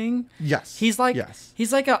everything. Yes, he's like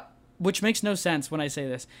a, which makes no sense when I say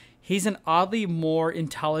this. He's an oddly more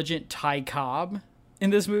intelligent Ty Cobb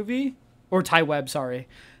in this movie. Or Ty Webb, sorry.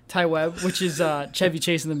 Ty Webb, which is Chevy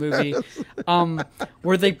Chase in the movie,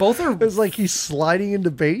 where they both are... It's like he's sliding into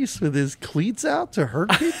base with his cleats out to hurt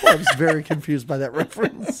people. I was very confused by that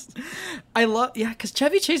reference. Because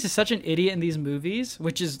Chevy Chase is such an idiot in these movies,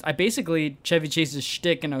 which is basically Chevy Chase's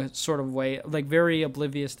shtick in a sort of way, like very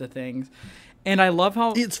oblivious to things. And I love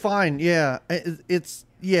how... It's fine, yeah.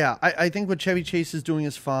 I think what Chevy Chase is doing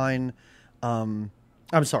is fine.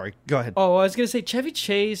 I'm sorry. Go ahead. Oh, I was gonna say Chevy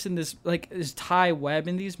Chase in this, like, is Ty Webb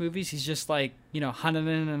in these movies. He's just like, just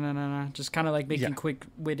kind of like making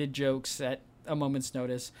quick-witted jokes at a moment's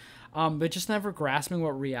notice, but just never grasping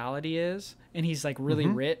what reality is. And he's like really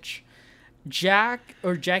rich.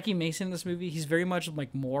 Jackie Mason in this movie, he's very much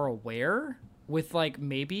like more aware with like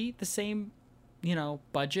maybe the same,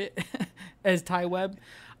 budget as Ty Webb.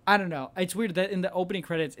 I don't know. It's weird that in the opening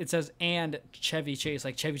credits it says and Chevy Chase.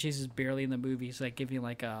 Like Chevy Chase is barely in the movie. He's like giving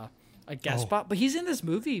like a guest spot, but he's in this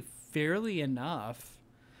movie fairly enough.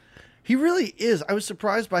 He really is. I was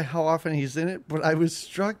surprised by how often he's in it, but I was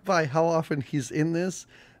struck by how often he's in this,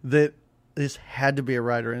 that this had to be a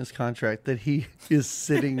writer in his contract, that he is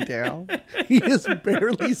sitting down. He is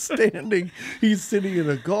barely standing. He's sitting in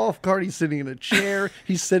a golf cart. He's sitting in a chair.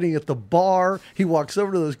 He's sitting at the bar. He walks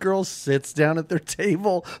over to those girls, sits down at their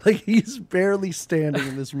table. Like, he's barely standing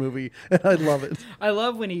in this movie, and I love it. I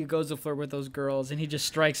love when he goes to flirt with those girls, and he just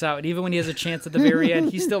strikes out. And even when he has a chance at the very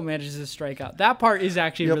end, he still manages to strike out. That part is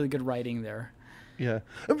actually really good writing there. Yeah.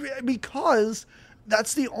 Because...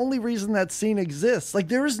 that's the only reason that scene exists. Like,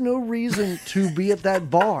 there is no reason to be at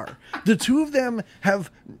that bar. The two of them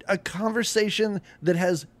have a conversation that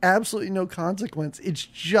has absolutely no consequence. It's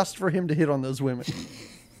just for him to hit on those women.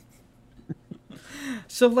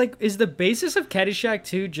 So, like, is the basis of Caddyshack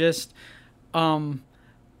 2 just a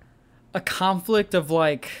conflict of,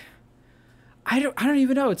 like, I don't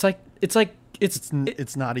even know. It's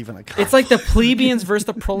not even a conflict. It's like the plebeians versus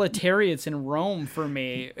the proletariats in Rome for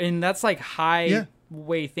me. And that's like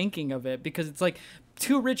way thinking of it, because it's like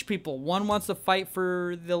two rich people. One wants to fight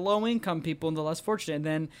for the low income people and the less fortunate. And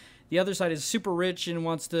then the other side is super rich and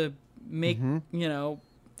wants to make,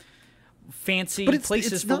 fancy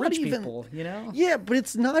places for rich people, Yeah, but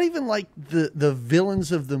it's not even like the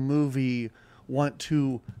villains of the movie want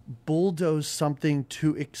to bulldoze something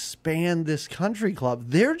to expand this country club.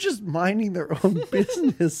 They're just minding their own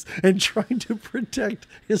business and trying to protect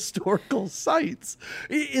historical sites.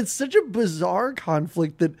 It's such a bizarre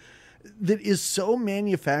conflict that is so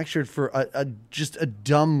manufactured for just a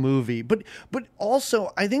dumb movie. But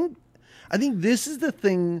also, I think this is the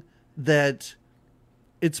thing that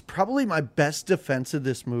it's probably my best defense of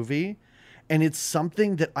this movie. And it's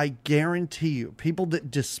something that I guarantee you, people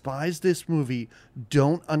that despise this movie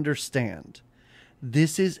don't understand.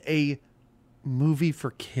 This is a movie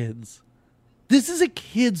for kids. This is a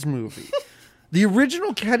kids' movie. The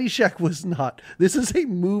original Caddyshack was not. This is a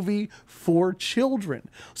movie for children.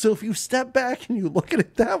 So if you step back and you look at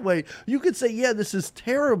it that way, you could say, yeah, this is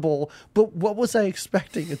terrible, but what was I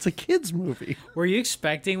expecting? It's a kids' movie. Were you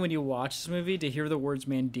expecting when you watched this movie to hear the words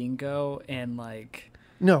Mandingo and like...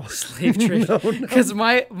 No. slave trade? Because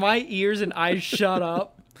my ears and eyes shut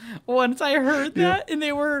up once I heard that and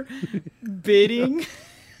they were bidding.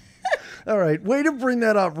 All right, way to bring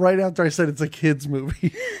that up right after I said it's a kids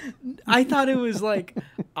movie. I thought it was like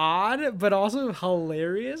odd, but also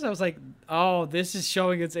hilarious. I was like, oh, this is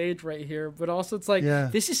showing its age right here. But also it's like,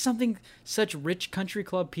 this is something such rich country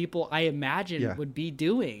club people, I imagine, would be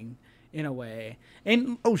doing in a way.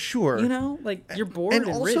 And oh, sure. You know, like you're bored and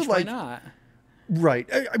also, rich, like, why not? Right.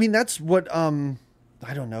 I mean, that's what,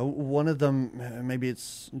 I don't know. One of them, maybe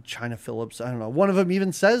it's China Phillips. I don't know. One of them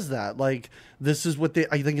even says that, like, this is what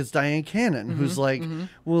I think it's Diane Cannon, who's like,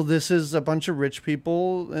 well, this is a bunch of rich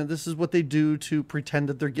people and this is what they do to pretend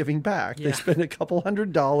that they're giving back. They spend a couple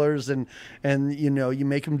 $100 and, you know, you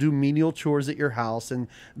make them do menial chores at your house and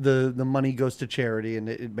the money goes to charity and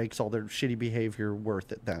it makes all their shitty behavior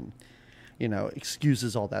worth it then, you know,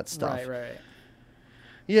 excuses all that stuff. Right.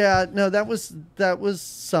 Yeah, no, that was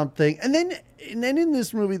something. And then in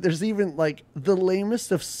this movie, there's even like the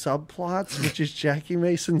lamest of subplots, which is Jackie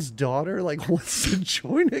Mason's daughter like wants to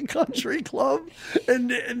join a country club,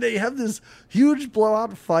 and they have this huge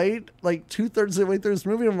blowout fight like 2/3 of the way through this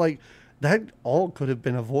movie. I'm like, that all could have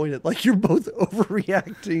been avoided. Like, you're both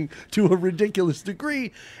overreacting to a ridiculous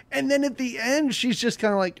degree, and then at the end, she's just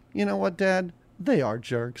kind of like, you know what, Dad? They are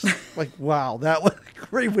jerks. Like, wow, that was a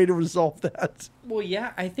great way to resolve that. Well,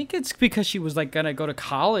 yeah, I think it's because she was like gonna go to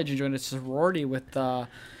college and join a sorority with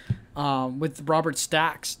Robert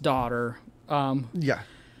Stack's daughter.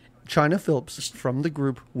 China Phillips from the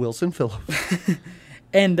group Wilson Phillips.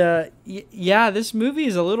 And this movie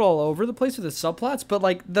is a little all over the place with the subplots, but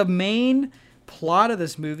like the main plot of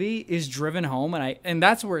this movie is driven home, and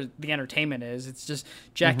that's where the entertainment is. It's just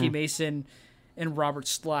Jackie Mason and Robert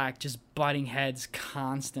Stack just butting heads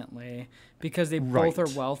constantly because they both are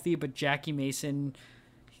wealthy, but Jackie Mason,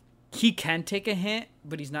 he can take a hint,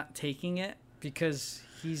 but he's not taking it because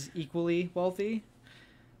he's equally wealthy.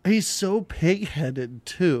 He's so pig-headed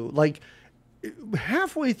too. Like,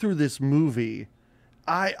 halfway through this movie,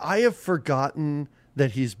 I have forgotten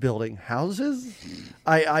that he's building houses.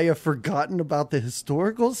 I have forgotten about the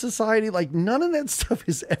historical society. Like, none of that stuff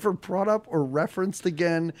is ever brought up or referenced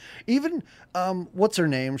again. Even what's her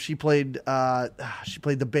name? She played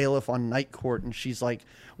the bailiff on Night Court, and she's like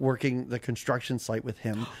working the construction site with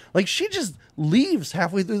him. Like, she just leaves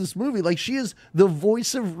halfway through this movie. Like, she is the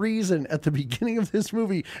voice of reason at the beginning of this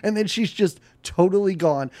movie, and then she's just totally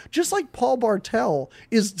gone. Just like Paul Bartel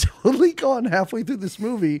is totally gone halfway through this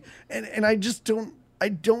movie, and I just don't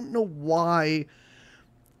know why.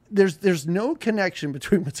 There's no connection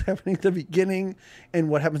between what's happening at the beginning and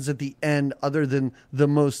what happens at the end, other than the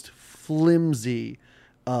most flimsy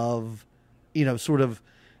of, you know, sort of,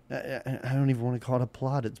 I don't even want to call it a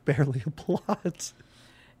plot. It's barely a plot.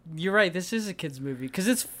 You're right. This is a kid's movie because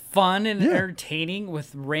it's fun and entertaining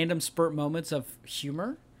with random spurt moments of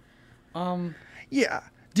humor. Yeah.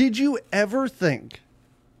 Did you ever think,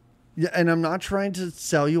 and I'm not trying to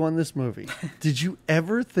sell you on this movie, did you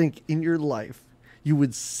ever think in your life you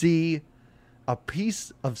would see a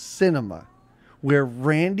piece of cinema where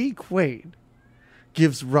Randy Quaid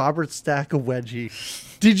gives Robert Stack a wedgie?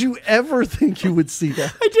 Did you ever think you would see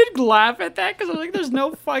that? I did laugh at that because I'm like, there's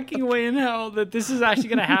no fucking way in hell that this is actually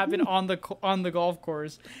going to happen on the golf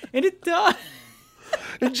course. And it does.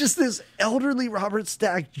 And just this elderly Robert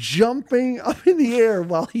Stack jumping up in the air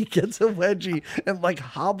while he gets a wedgie and like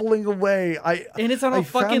hobbling away. And it's on a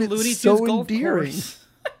fucking Looney Tunes so golf endearing. course.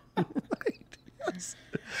 Right. Yes.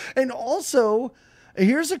 And also,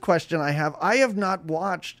 here's a question I have. I have not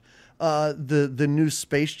watched the new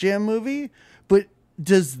Space Jam movie, but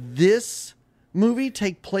does this movie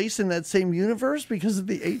take place in that same universe because of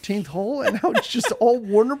the 18th hole and how it's just all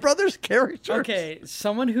Warner Brothers characters? Okay,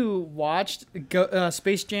 someone who watched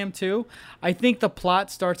Space Jam 2, I think the plot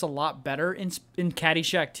starts a lot better in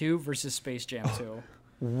Caddyshack 2 versus Space Jam 2.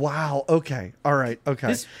 Wow. Okay. All right.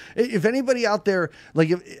 Okay. If anybody out there,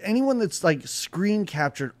 like if anyone that's like screen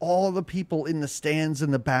captured all the people in the stands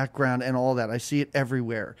in the background and all that, I see it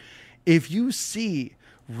everywhere. If you see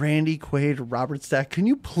Randy Quaid or Robert Stack, can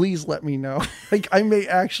you please let me know? Like, I may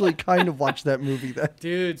actually kind of watch that movie then.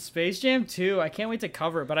 Dude, Space Jam 2, I can't wait to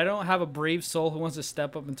cover it, but I don't have a brave soul who wants to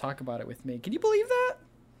step up and talk about it with me. Can you believe that?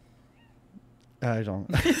 I don't.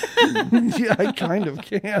 Yeah, I kind of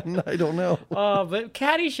can. I don't know. But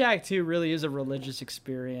Caddyshack 2 really is a religious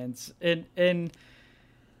experience, and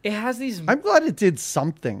it has these. I'm glad it did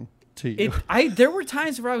something to you. There were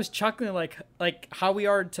times where I was chuckling, like how we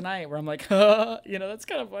are tonight, where I'm like, you know, that's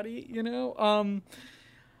kind of funny, you know.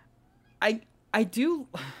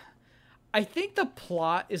 I think the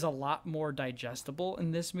plot is a lot more digestible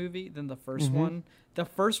in this movie than the first one. The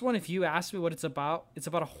first one, if you ask me what it's about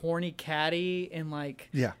a horny caddy and like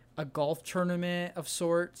a golf tournament of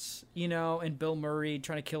sorts, you know, and Bill Murray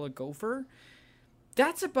trying to kill a gopher.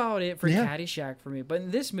 That's about it for Caddyshack for me. But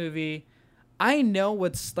in this movie, I know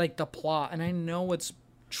what's like the plot and I know what's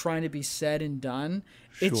trying to be said and done.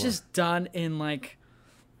 Sure. It's just done in like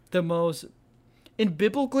the most in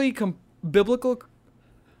biblical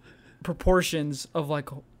proportions of like,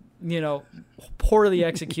 you know, poorly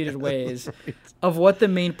executed ways of what the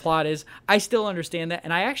main plot is. I still understand that,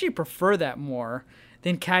 and I actually prefer that more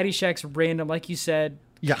than Caddyshack's random, like you said,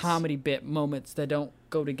 comedy bit moments that don't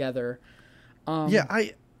go together.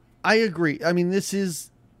 I agree. I mean, this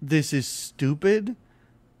is stupid.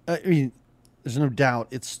 I mean, there's no doubt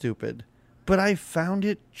it's stupid, but I found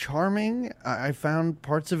it charming. I found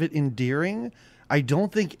parts of it endearing. I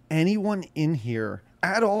don't think anyone in here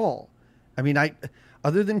at all, I mean,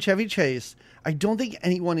 other than Chevy Chase, I don't think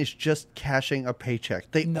anyone is just cashing a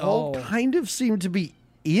paycheck. They all kind of seem to be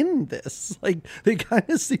in this. Like, they kind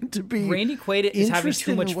of seem to be. Randy Quaid is having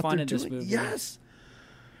too much fun in this movie. Yes.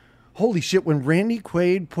 Holy shit, when Randy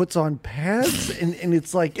Quaid puts on pads and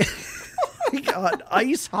it's like, oh my God,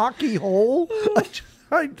 ice hockey hole.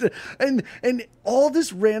 And all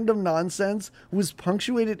this random nonsense was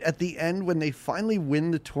punctuated at the end when they finally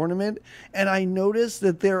win the tournament. And I noticed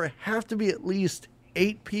that there have to be at least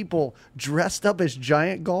 8 people dressed up as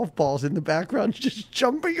giant golf balls in the background, just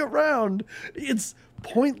jumping around. It's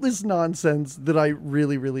pointless nonsense that I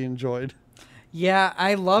really, really enjoyed. Yeah,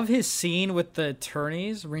 I love his scene with the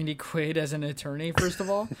attorneys, Randy Quaid as an attorney, first of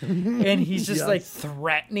all. And he's just like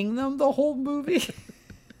threatening them the whole movie.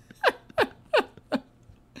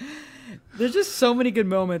 There's just so many good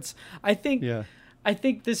moments. I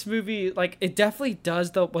think this movie, like, it definitely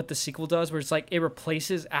does what the sequel does, where it's like it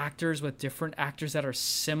replaces actors with different actors that are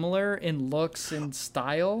similar in looks and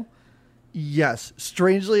style. Yes.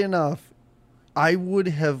 Strangely enough, I would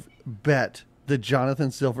have bet that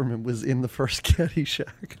Jonathan Silverman was in the first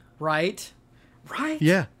Caddyshack. Right?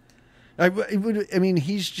 Yeah. I mean,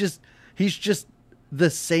 he's just the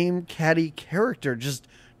same caddy character, just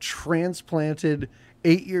transplanted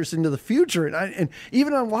 8 years into the future. And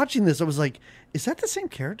even on watching this, I was like, is that the same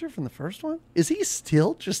character from the first one? Is he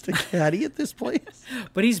still just a caddy at this place?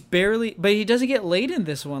 But he doesn't get laid in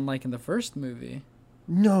this one like in the first movie.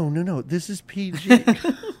 No. This is PG.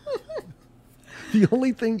 The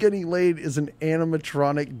only thing getting laid is an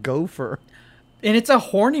animatronic gopher. And it's a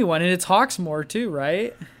horny one, and it talks more too,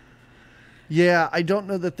 right? Yeah, I don't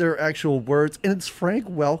know that they're actual words. And it's Frank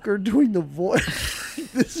Welker doing the voice.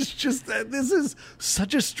 This is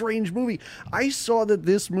such a strange movie. I saw that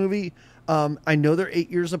this movie, I know they're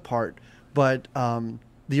 8 years apart, but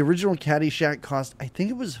the original Caddyshack cost, I think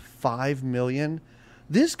it was $5 million.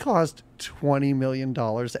 This cost $20 million,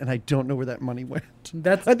 and I don't know where that money went.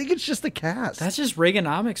 I think it's just the cast. That's just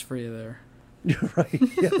Reaganomics for you there. You're right.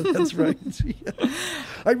 Yeah, that's right. Yeah.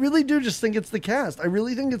 I really do just think it's the cast. I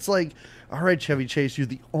really think it's like, all right, Chevy Chase, you're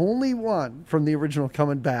the only one from the original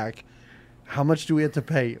coming back. How much do we have to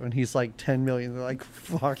pay you? And he's like, $10 million. They're like,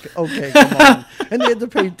 fuck, okay, come on. And they had to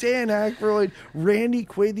pay Dan Aykroyd, Randy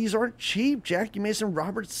Quaid. These aren't cheap. Jackie Mason,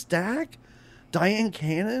 Robert Stack, Diane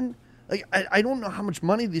Cannon. Like, I don't know how much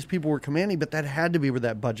money these people were commanding, but that had to be where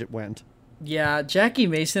that budget went. Yeah, Jackie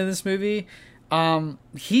Mason in this movie,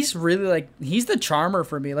 he's really like, he's the charmer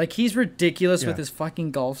for me. Like, he's ridiculous with his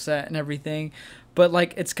fucking golf set and everything. But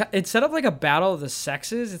like, it's set up like a battle of the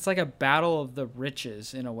sexes. It's like a battle of the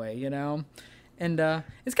riches in a way, you know? And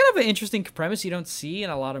it's kind of an interesting premise you don't see in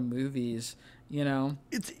a lot of movies, you know?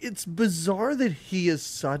 It's bizarre that he is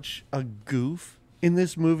such a goof in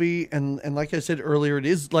this movie, and like I said earlier, it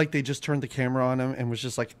is like they just turned the camera on him and was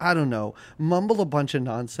just like, I don't know, mumble a bunch of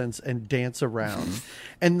nonsense and dance around.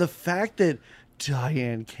 And the fact that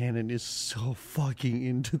Diane Cannon is so fucking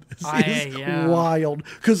into this is wild.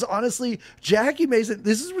 Because honestly, Jackie Mason,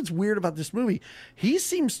 this is what's weird about this movie. He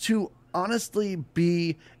seems to honestly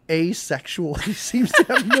be asexual. He seems to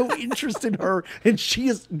have no interest in her, and she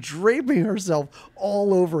is draping herself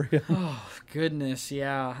all over him. Oh, goodness,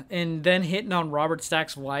 yeah. And then hitting on Robert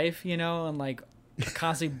Stack's wife, you know, and like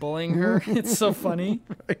constantly bullying her. It's so funny.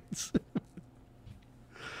 Right.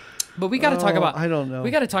 But we got to talk about, I don't know.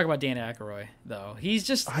 We got to talk about Dan Aykroyd, though. He's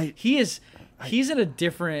just, he's in a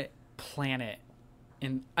different planet.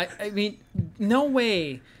 And I mean, no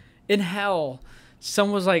way in hell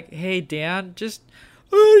someone was like, hey, Dan, just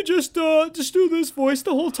do this voice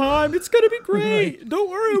the whole time. It's going to be great. Right. Don't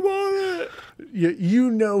worry about it.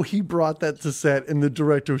 You know he brought that to set, and the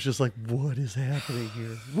director was just like, "What is happening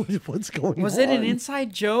here? What's going on?" Was it an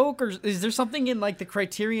inside joke, or is there something in like the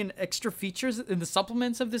Criterion extra features in the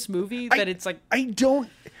supplements of this movie that it's like?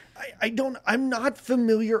 I'm not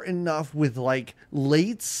familiar enough with like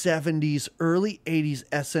late 70s, early 80s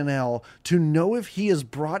SNL to know if he has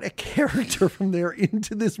brought a character from there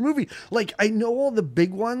into this movie. Like, I know all the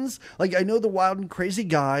big ones. Like, I know the Wild and Crazy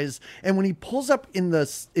Guys. And when he pulls up in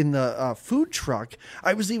the food truck,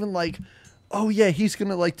 I was even like, oh yeah, he's going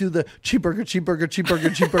to like do the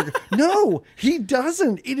cheeseburger. No, he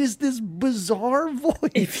doesn't. It is this bizarre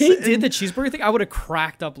voice. If he did the cheeseburger thing, I would have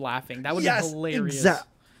cracked up laughing. That would be hilarious. Exactly.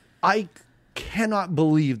 I cannot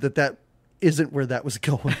believe that isn't where that was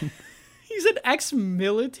going. He's an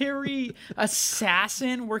ex-military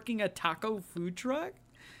assassin working a taco food truck?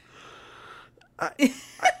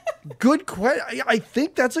 Good question. I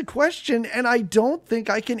think that's a question, and I don't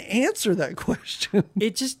think I can answer that question.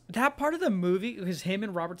 It just, that part of the movie, because him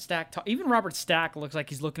and Robert Stack even Robert Stack looks like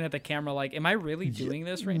he's looking at the camera like, am I really doing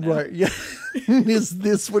this right now? Right, yeah. Is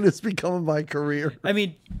this what has become my career? I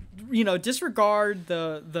mean, you know, disregard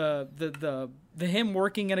the him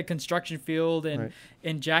working in a construction field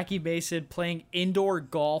and Jackie Mason playing indoor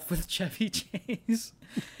golf with Chevy Chase.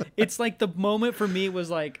 It's like the moment for me was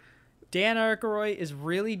like, Dan Aykroyd is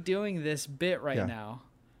really doing this bit right now.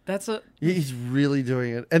 He's really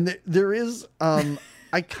doing it. And there is, I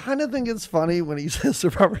kind of think it's funny when he says to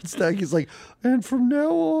Robert Stack, he's like, and from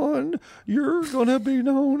now on, you're going to be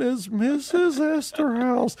known as Mrs.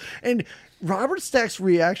 Esterhaus. And Robert Stack's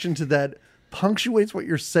reaction to that punctuates what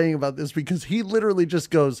you're saying about this, because he literally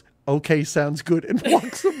just goes, okay, sounds good, and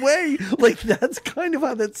walks away. Like, that's kind of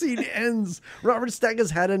how that scene ends. Robert Stack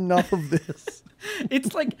has had enough of this.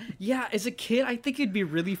 It's like, yeah, as a kid, I think it'd be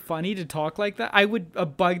really funny to talk like that. I would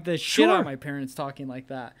bug the shit out of my parents talking like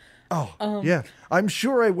that. Oh, yeah. I'm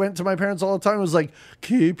sure I went to my parents all the time and was like,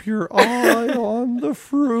 keep your eye on the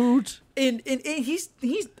fruit. And he's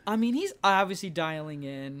obviously dialing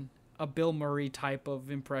in a Bill Murray type of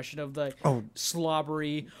impression of the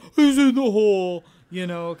slobbery, he's in the hole, you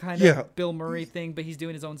know, kind of Bill Murray thing, but he's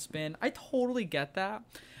doing his own spin. I totally get that.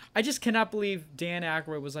 I just cannot believe Dan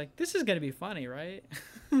Aykroyd was like, this is going to be funny, right?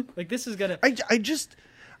 Like, this is going to... I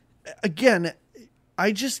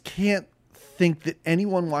just can't think that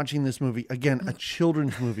anyone watching this movie, again, a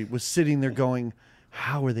children's movie, was sitting there going,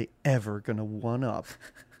 how are they ever going to one-up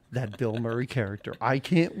that Bill Murray character? I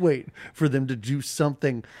can't wait for them to do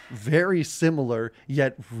something very similar,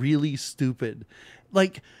 yet really stupid.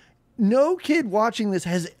 Like, no kid watching this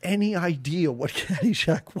has any idea what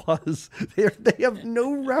Caddyshack was. They have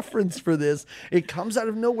no reference for this. It comes out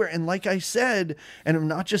of nowhere. And like I said, and I'm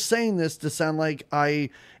not just saying this to sound like I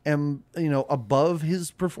am, above his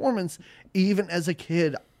performance, even as a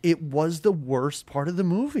kid, it was the worst part of the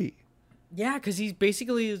movie. Yeah, because he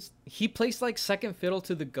plays like second fiddle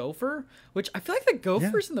to the Gopher, which I feel like the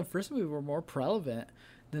Gophers in the first movie were more prevalent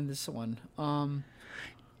than this one.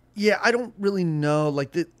 Yeah, I don't really know.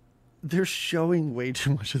 Like, they're showing way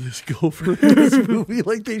too much of this Gopher in this movie.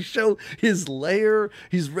 Like, they show his lair.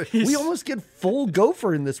 We almost get full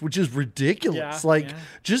Gopher in this, which is ridiculous.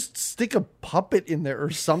 Just stick a puppet in there or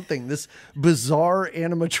something. This bizarre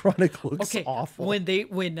animatronic looks awful. When Dan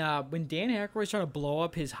Aykroyd's trying to blow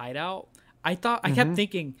up his hideout, I kept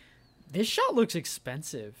thinking, this shot looks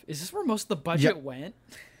expensive. Is this where most of the budget went?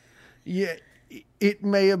 Yeah. It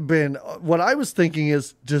may have been. What I was thinking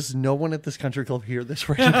is, does no one at this country club hear this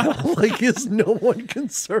right now? Like, is no one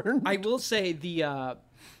concerned? I will say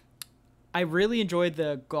I really enjoyed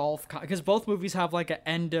the golf, because both movies have like an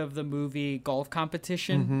end of the movie golf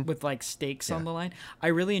competition with like stakes on the line. I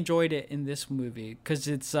really enjoyed it in this movie because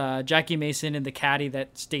it's Jackie Mason and the caddy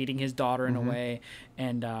that's dating his daughter in a way,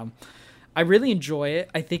 and I really enjoy it.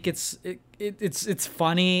 I think it's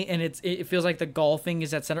funny, and it feels like the golfing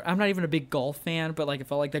is at center. I'm not even a big golf fan, but like it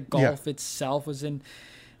felt like the golf itself was in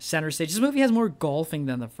center stage. This movie has more golfing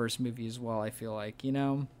than the first movie as well, I feel like,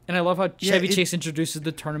 And I love how Chevy Chase introduces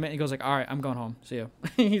the tournament. He goes like, all right, I'm going home. See you.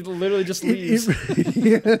 He literally just leaves.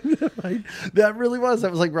 That really was.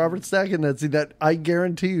 That was like Robert Stack in that scene. That I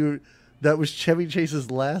guarantee you, that was Chevy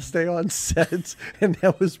Chase's last day on set, and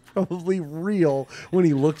that was probably real. When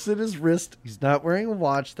he looks at his wrist, he's not wearing a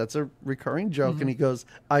watch. That's a recurring joke, and he goes,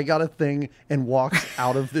 I got a thing, and walks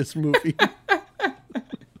out of this movie.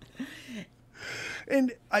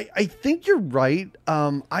 And I think you're right.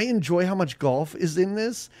 I enjoy how much golf is in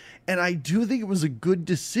this. And I do think it was a good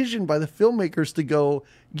decision by the filmmakers to go,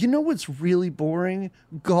 you know what's really boring?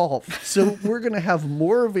 Golf. So we're going to have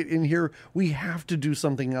more of it in here. We have to do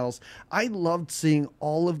something else. I loved seeing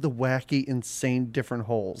all of the wacky, insane different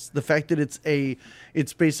holes. The fact that it's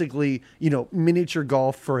basically, miniature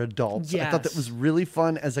golf for adults. Yes. I thought that was really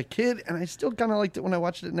fun as a kid, and I still kind of liked it when I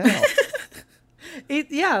watched it now.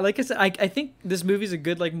 Like I said, I think this movie's a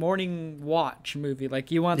good morning watch movie.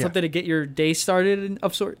 Like you want something to get your day started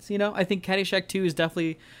of sorts. I think Caddyshack 2 is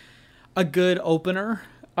definitely a good opener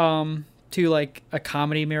to like a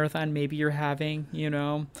comedy marathon. Maybe you're having.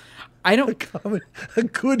 I don't a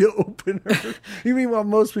good opener. You mean while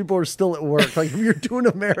most people are still at work? Like if you're doing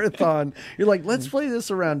a marathon, you're like, let's play this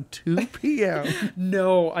around 2 p.m.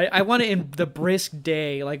 No, I want it in the brisk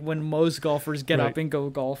day, like when most golfers get up and go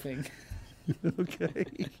golfing. Okay.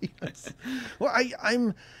 Yes. Well,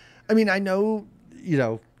 I know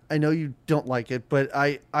you don't like it, but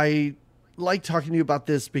I like talking to you about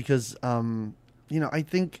this because, I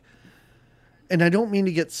think, and I don't mean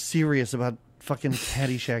to get serious about fucking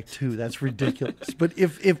Caddyshack 2. That's ridiculous. But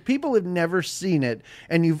if people have never seen it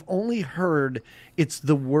and you've only heard it's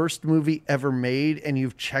the worst movie ever made and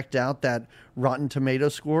you've checked out that Rotten Tomato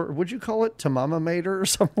score, or would you call it Tamamamator or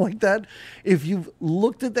something like that? If you've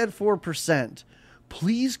looked at that 4%,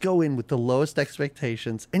 please go in with the lowest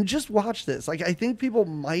expectations and just watch this. Like, I think people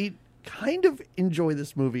might kind of enjoy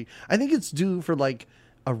this movie. I think it's due for like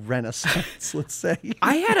a renaissance, let's say.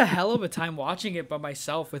 I had a hell of a time watching it by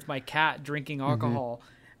myself with my cat drinking alcohol.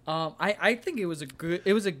 I think it was a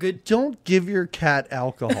good. Don't give your cat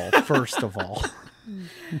alcohol, first of all.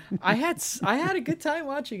 I had a good time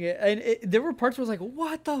watching it, and there were parts where I was like,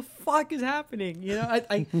 "What the fuck is happening?"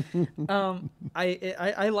 I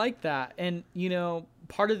like that, and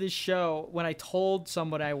part of this show, when I told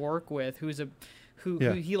someone I work with who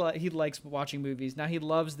he likes watching movies. Now he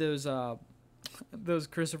loves those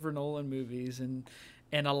Christopher Nolan movies and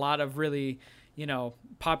a lot of really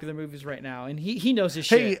popular movies right now, and he knows his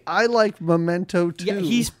shit. Hey, I like Memento too. Yeah,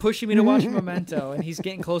 he's pushing me to watch Memento, and he's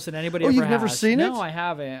getting closer than anybody ever has. You've never seen it? No, I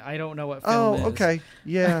haven't. I don't know what film it is. Okay.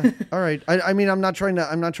 Yeah. All right. I mean, I'm not trying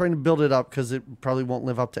to build it up because it probably won't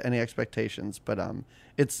live up to any expectations, but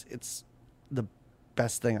it's the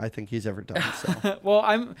best thing I think he's ever done. So. Well,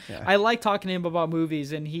 I like talking to him about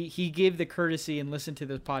movies, and he gave the courtesy and listened to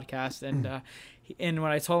the podcast, and and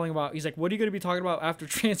when I told him he's like, "What are you going to be talking about after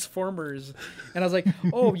Transformers?" And I was like,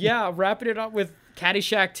 "Oh yeah, wrapping it up with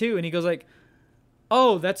Caddyshack 2." And he goes like,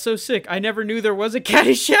 "Oh, that's so sick! I never knew there was a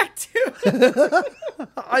Caddyshack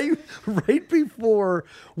 2." Right before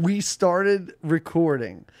we started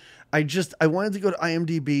recording, I wanted to go to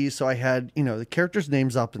IMDb, so I had, the characters'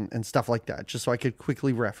 names up and stuff like that, just so I could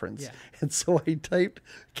quickly reference. Yeah. And so I typed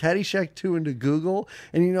Caddyshack 2 into Google,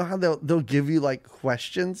 and you know how they'll give you like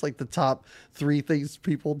questions, like the top 3 things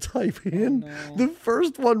people type in? Oh, no. The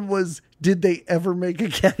first one was, did they ever make a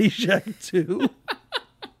Caddyshack 2?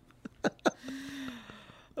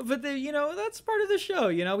 But that's part of the show.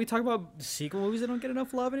 We talk about sequel movies that don't get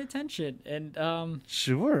enough love and attention. And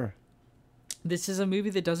sure. This is a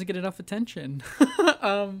movie that doesn't get enough attention.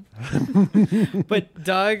 But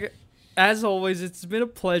Doug, as always, it's been a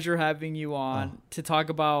pleasure having you on to talk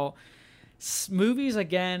about movies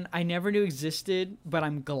again I never knew existed, but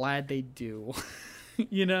I'm glad they do.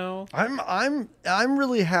 I'm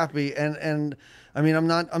really happy, and I mean I'm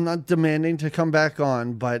not demanding to come back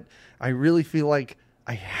on, but I really feel like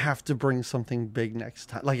I have to bring something big next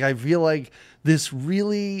time. Like I feel like this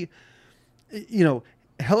really,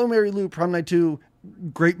 Hello, Mary Lou, Prom Night 2,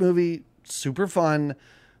 great movie, super fun.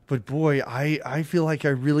 But boy, I feel like I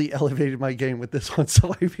really elevated my game with this one.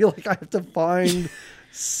 So I feel like I have to find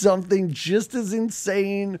something just as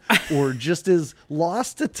insane or just as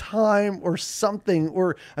lost to time or something.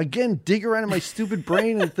 Or again, dig around in my stupid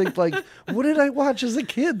brain and think like, what did I watch as a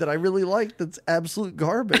kid that I really liked that's absolute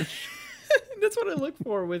garbage? That's what I look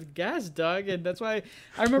for with Gas, Doug. And that's why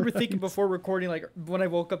I remember thinking before recording, like when I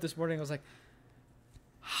woke up this morning, I was like,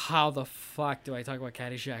 how the fuck do I talk about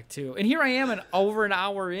Caddyshack 2? And here I am over an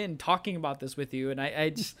hour in talking about this with you. And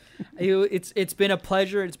it's been a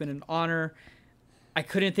pleasure. It's been an honor. I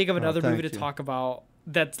couldn't think of another movie to talk about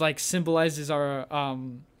that like symbolizes our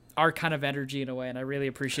kind of energy in a way. And I really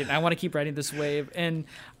appreciate it. I want to keep riding this wave. And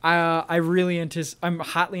I'm hotly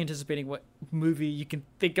anticipating what movie you can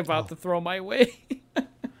think about to throw my way.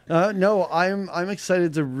 No, I'm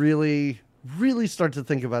excited to really start to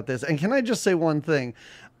think about this. And can I just say one thing?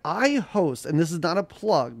 I host, and this is not a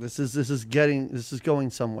plug. This is going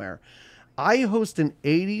somewhere. I host an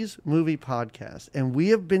 80s movie podcast, and we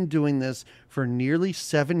have been doing this for nearly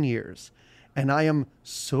 7 years. And I am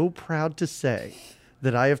so proud to say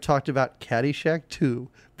that I have talked about Caddyshack 2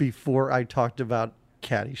 before I talked about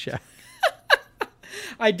Caddyshack.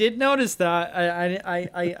 I did notice that.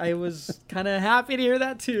 I was kind of happy to hear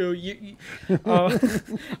that too.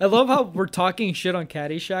 I love how we're talking shit on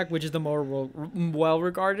Caddyshack, which is the more well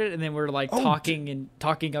regarded, and then we're like talking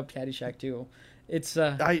up Caddyshack too. It's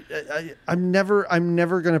I'm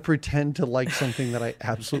never gonna pretend to like something that I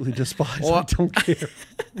absolutely despise. Well, I don't care.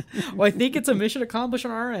 Well, I think it's a mission accomplished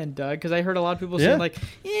on our end, Doug, because I heard a lot of people saying like,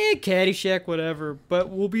 Caddyshack, whatever. But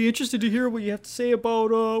we'll be interested to hear what you have to say about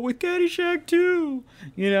with Caddyshack too.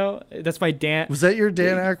 You know, that's my Dan. Was that your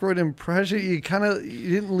Dan Aykroyd impression? You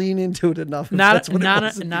didn't lean into it enough. Not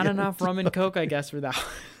enough rum and coke, I guess, for that.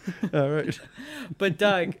 All right. But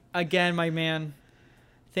Doug, again, my man.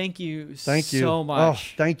 Thank you so much.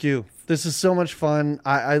 Oh, thank you. This is so much fun.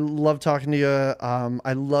 I love talking to you.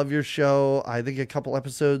 I love your show. I think a couple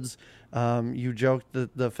episodes, you joked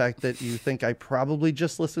the fact that you think I probably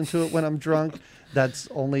just listen to it when I'm drunk. That's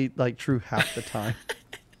only like true half the time.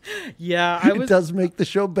 Yeah, it does make the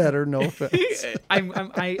show better. No offense.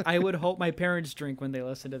 I would hope my parents drink when they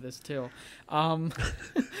listen to this too.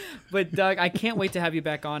 But Doug, I can't wait to have you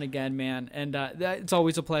back on again, man. And it's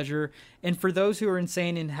always a pleasure. And for those who are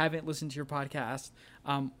insane and haven't listened to your podcast,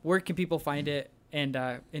 where can people find it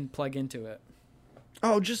and plug into it?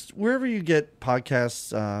 Oh, just wherever you get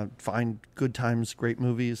podcasts. Find Good Times, Great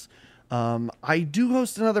Movies. I do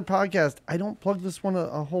host another podcast. I don't plug this one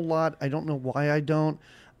a whole lot. I don't know why I don't.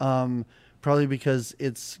 Probably because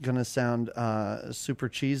it's going to sound super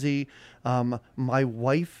cheesy. My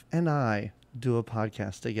wife and I do a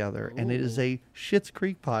podcast together, and it is a Schitt's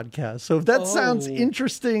Creek podcast. So if that sounds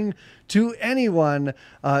interesting to anyone,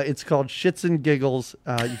 it's called Shits and Giggles.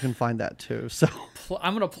 You can find that too. So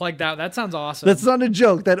I'm going to plug that. That sounds awesome. That's not a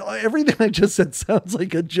joke. That everything I just said sounds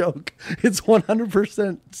like a joke. It's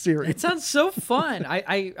 100% serious. It sounds so fun.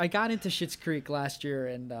 I got into Schitt's Creek last year,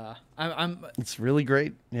 and it's really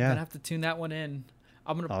great. Yeah, I'm gonna have to tune that one in.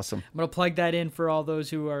 Awesome. I'm gonna plug that in for all those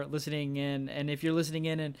who are listening in, and if you're listening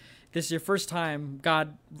in and this is your first time,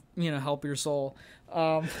 God, help your soul.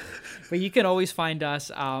 But you can always find us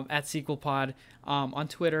at SequelPod on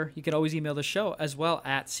Twitter. You can always email the show as well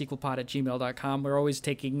at sequelpod@gmail.com. We're always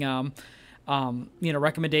taking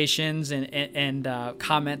recommendations and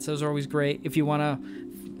comments. Those are always great. If you want to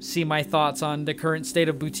see my thoughts on the current state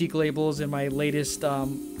of boutique labels and my latest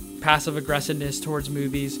passive aggressiveness towards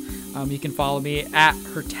movies, you can follow me at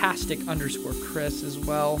Hertastic_Chris as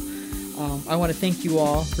well. I want to thank you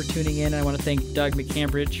all for tuning in. I want to thank Doug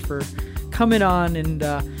McCambridge for coming on and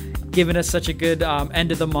giving us such a good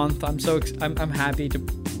end of the month. I'm happy to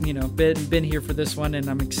been here for this one, and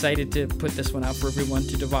I'm excited to put this one out for everyone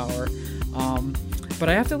to devour. But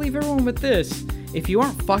I have to leave everyone with this: if you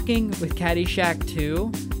aren't fucking with Caddyshack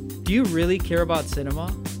 2, do you really care about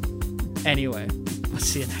cinema? Anyway, I'll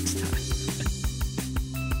see you next time.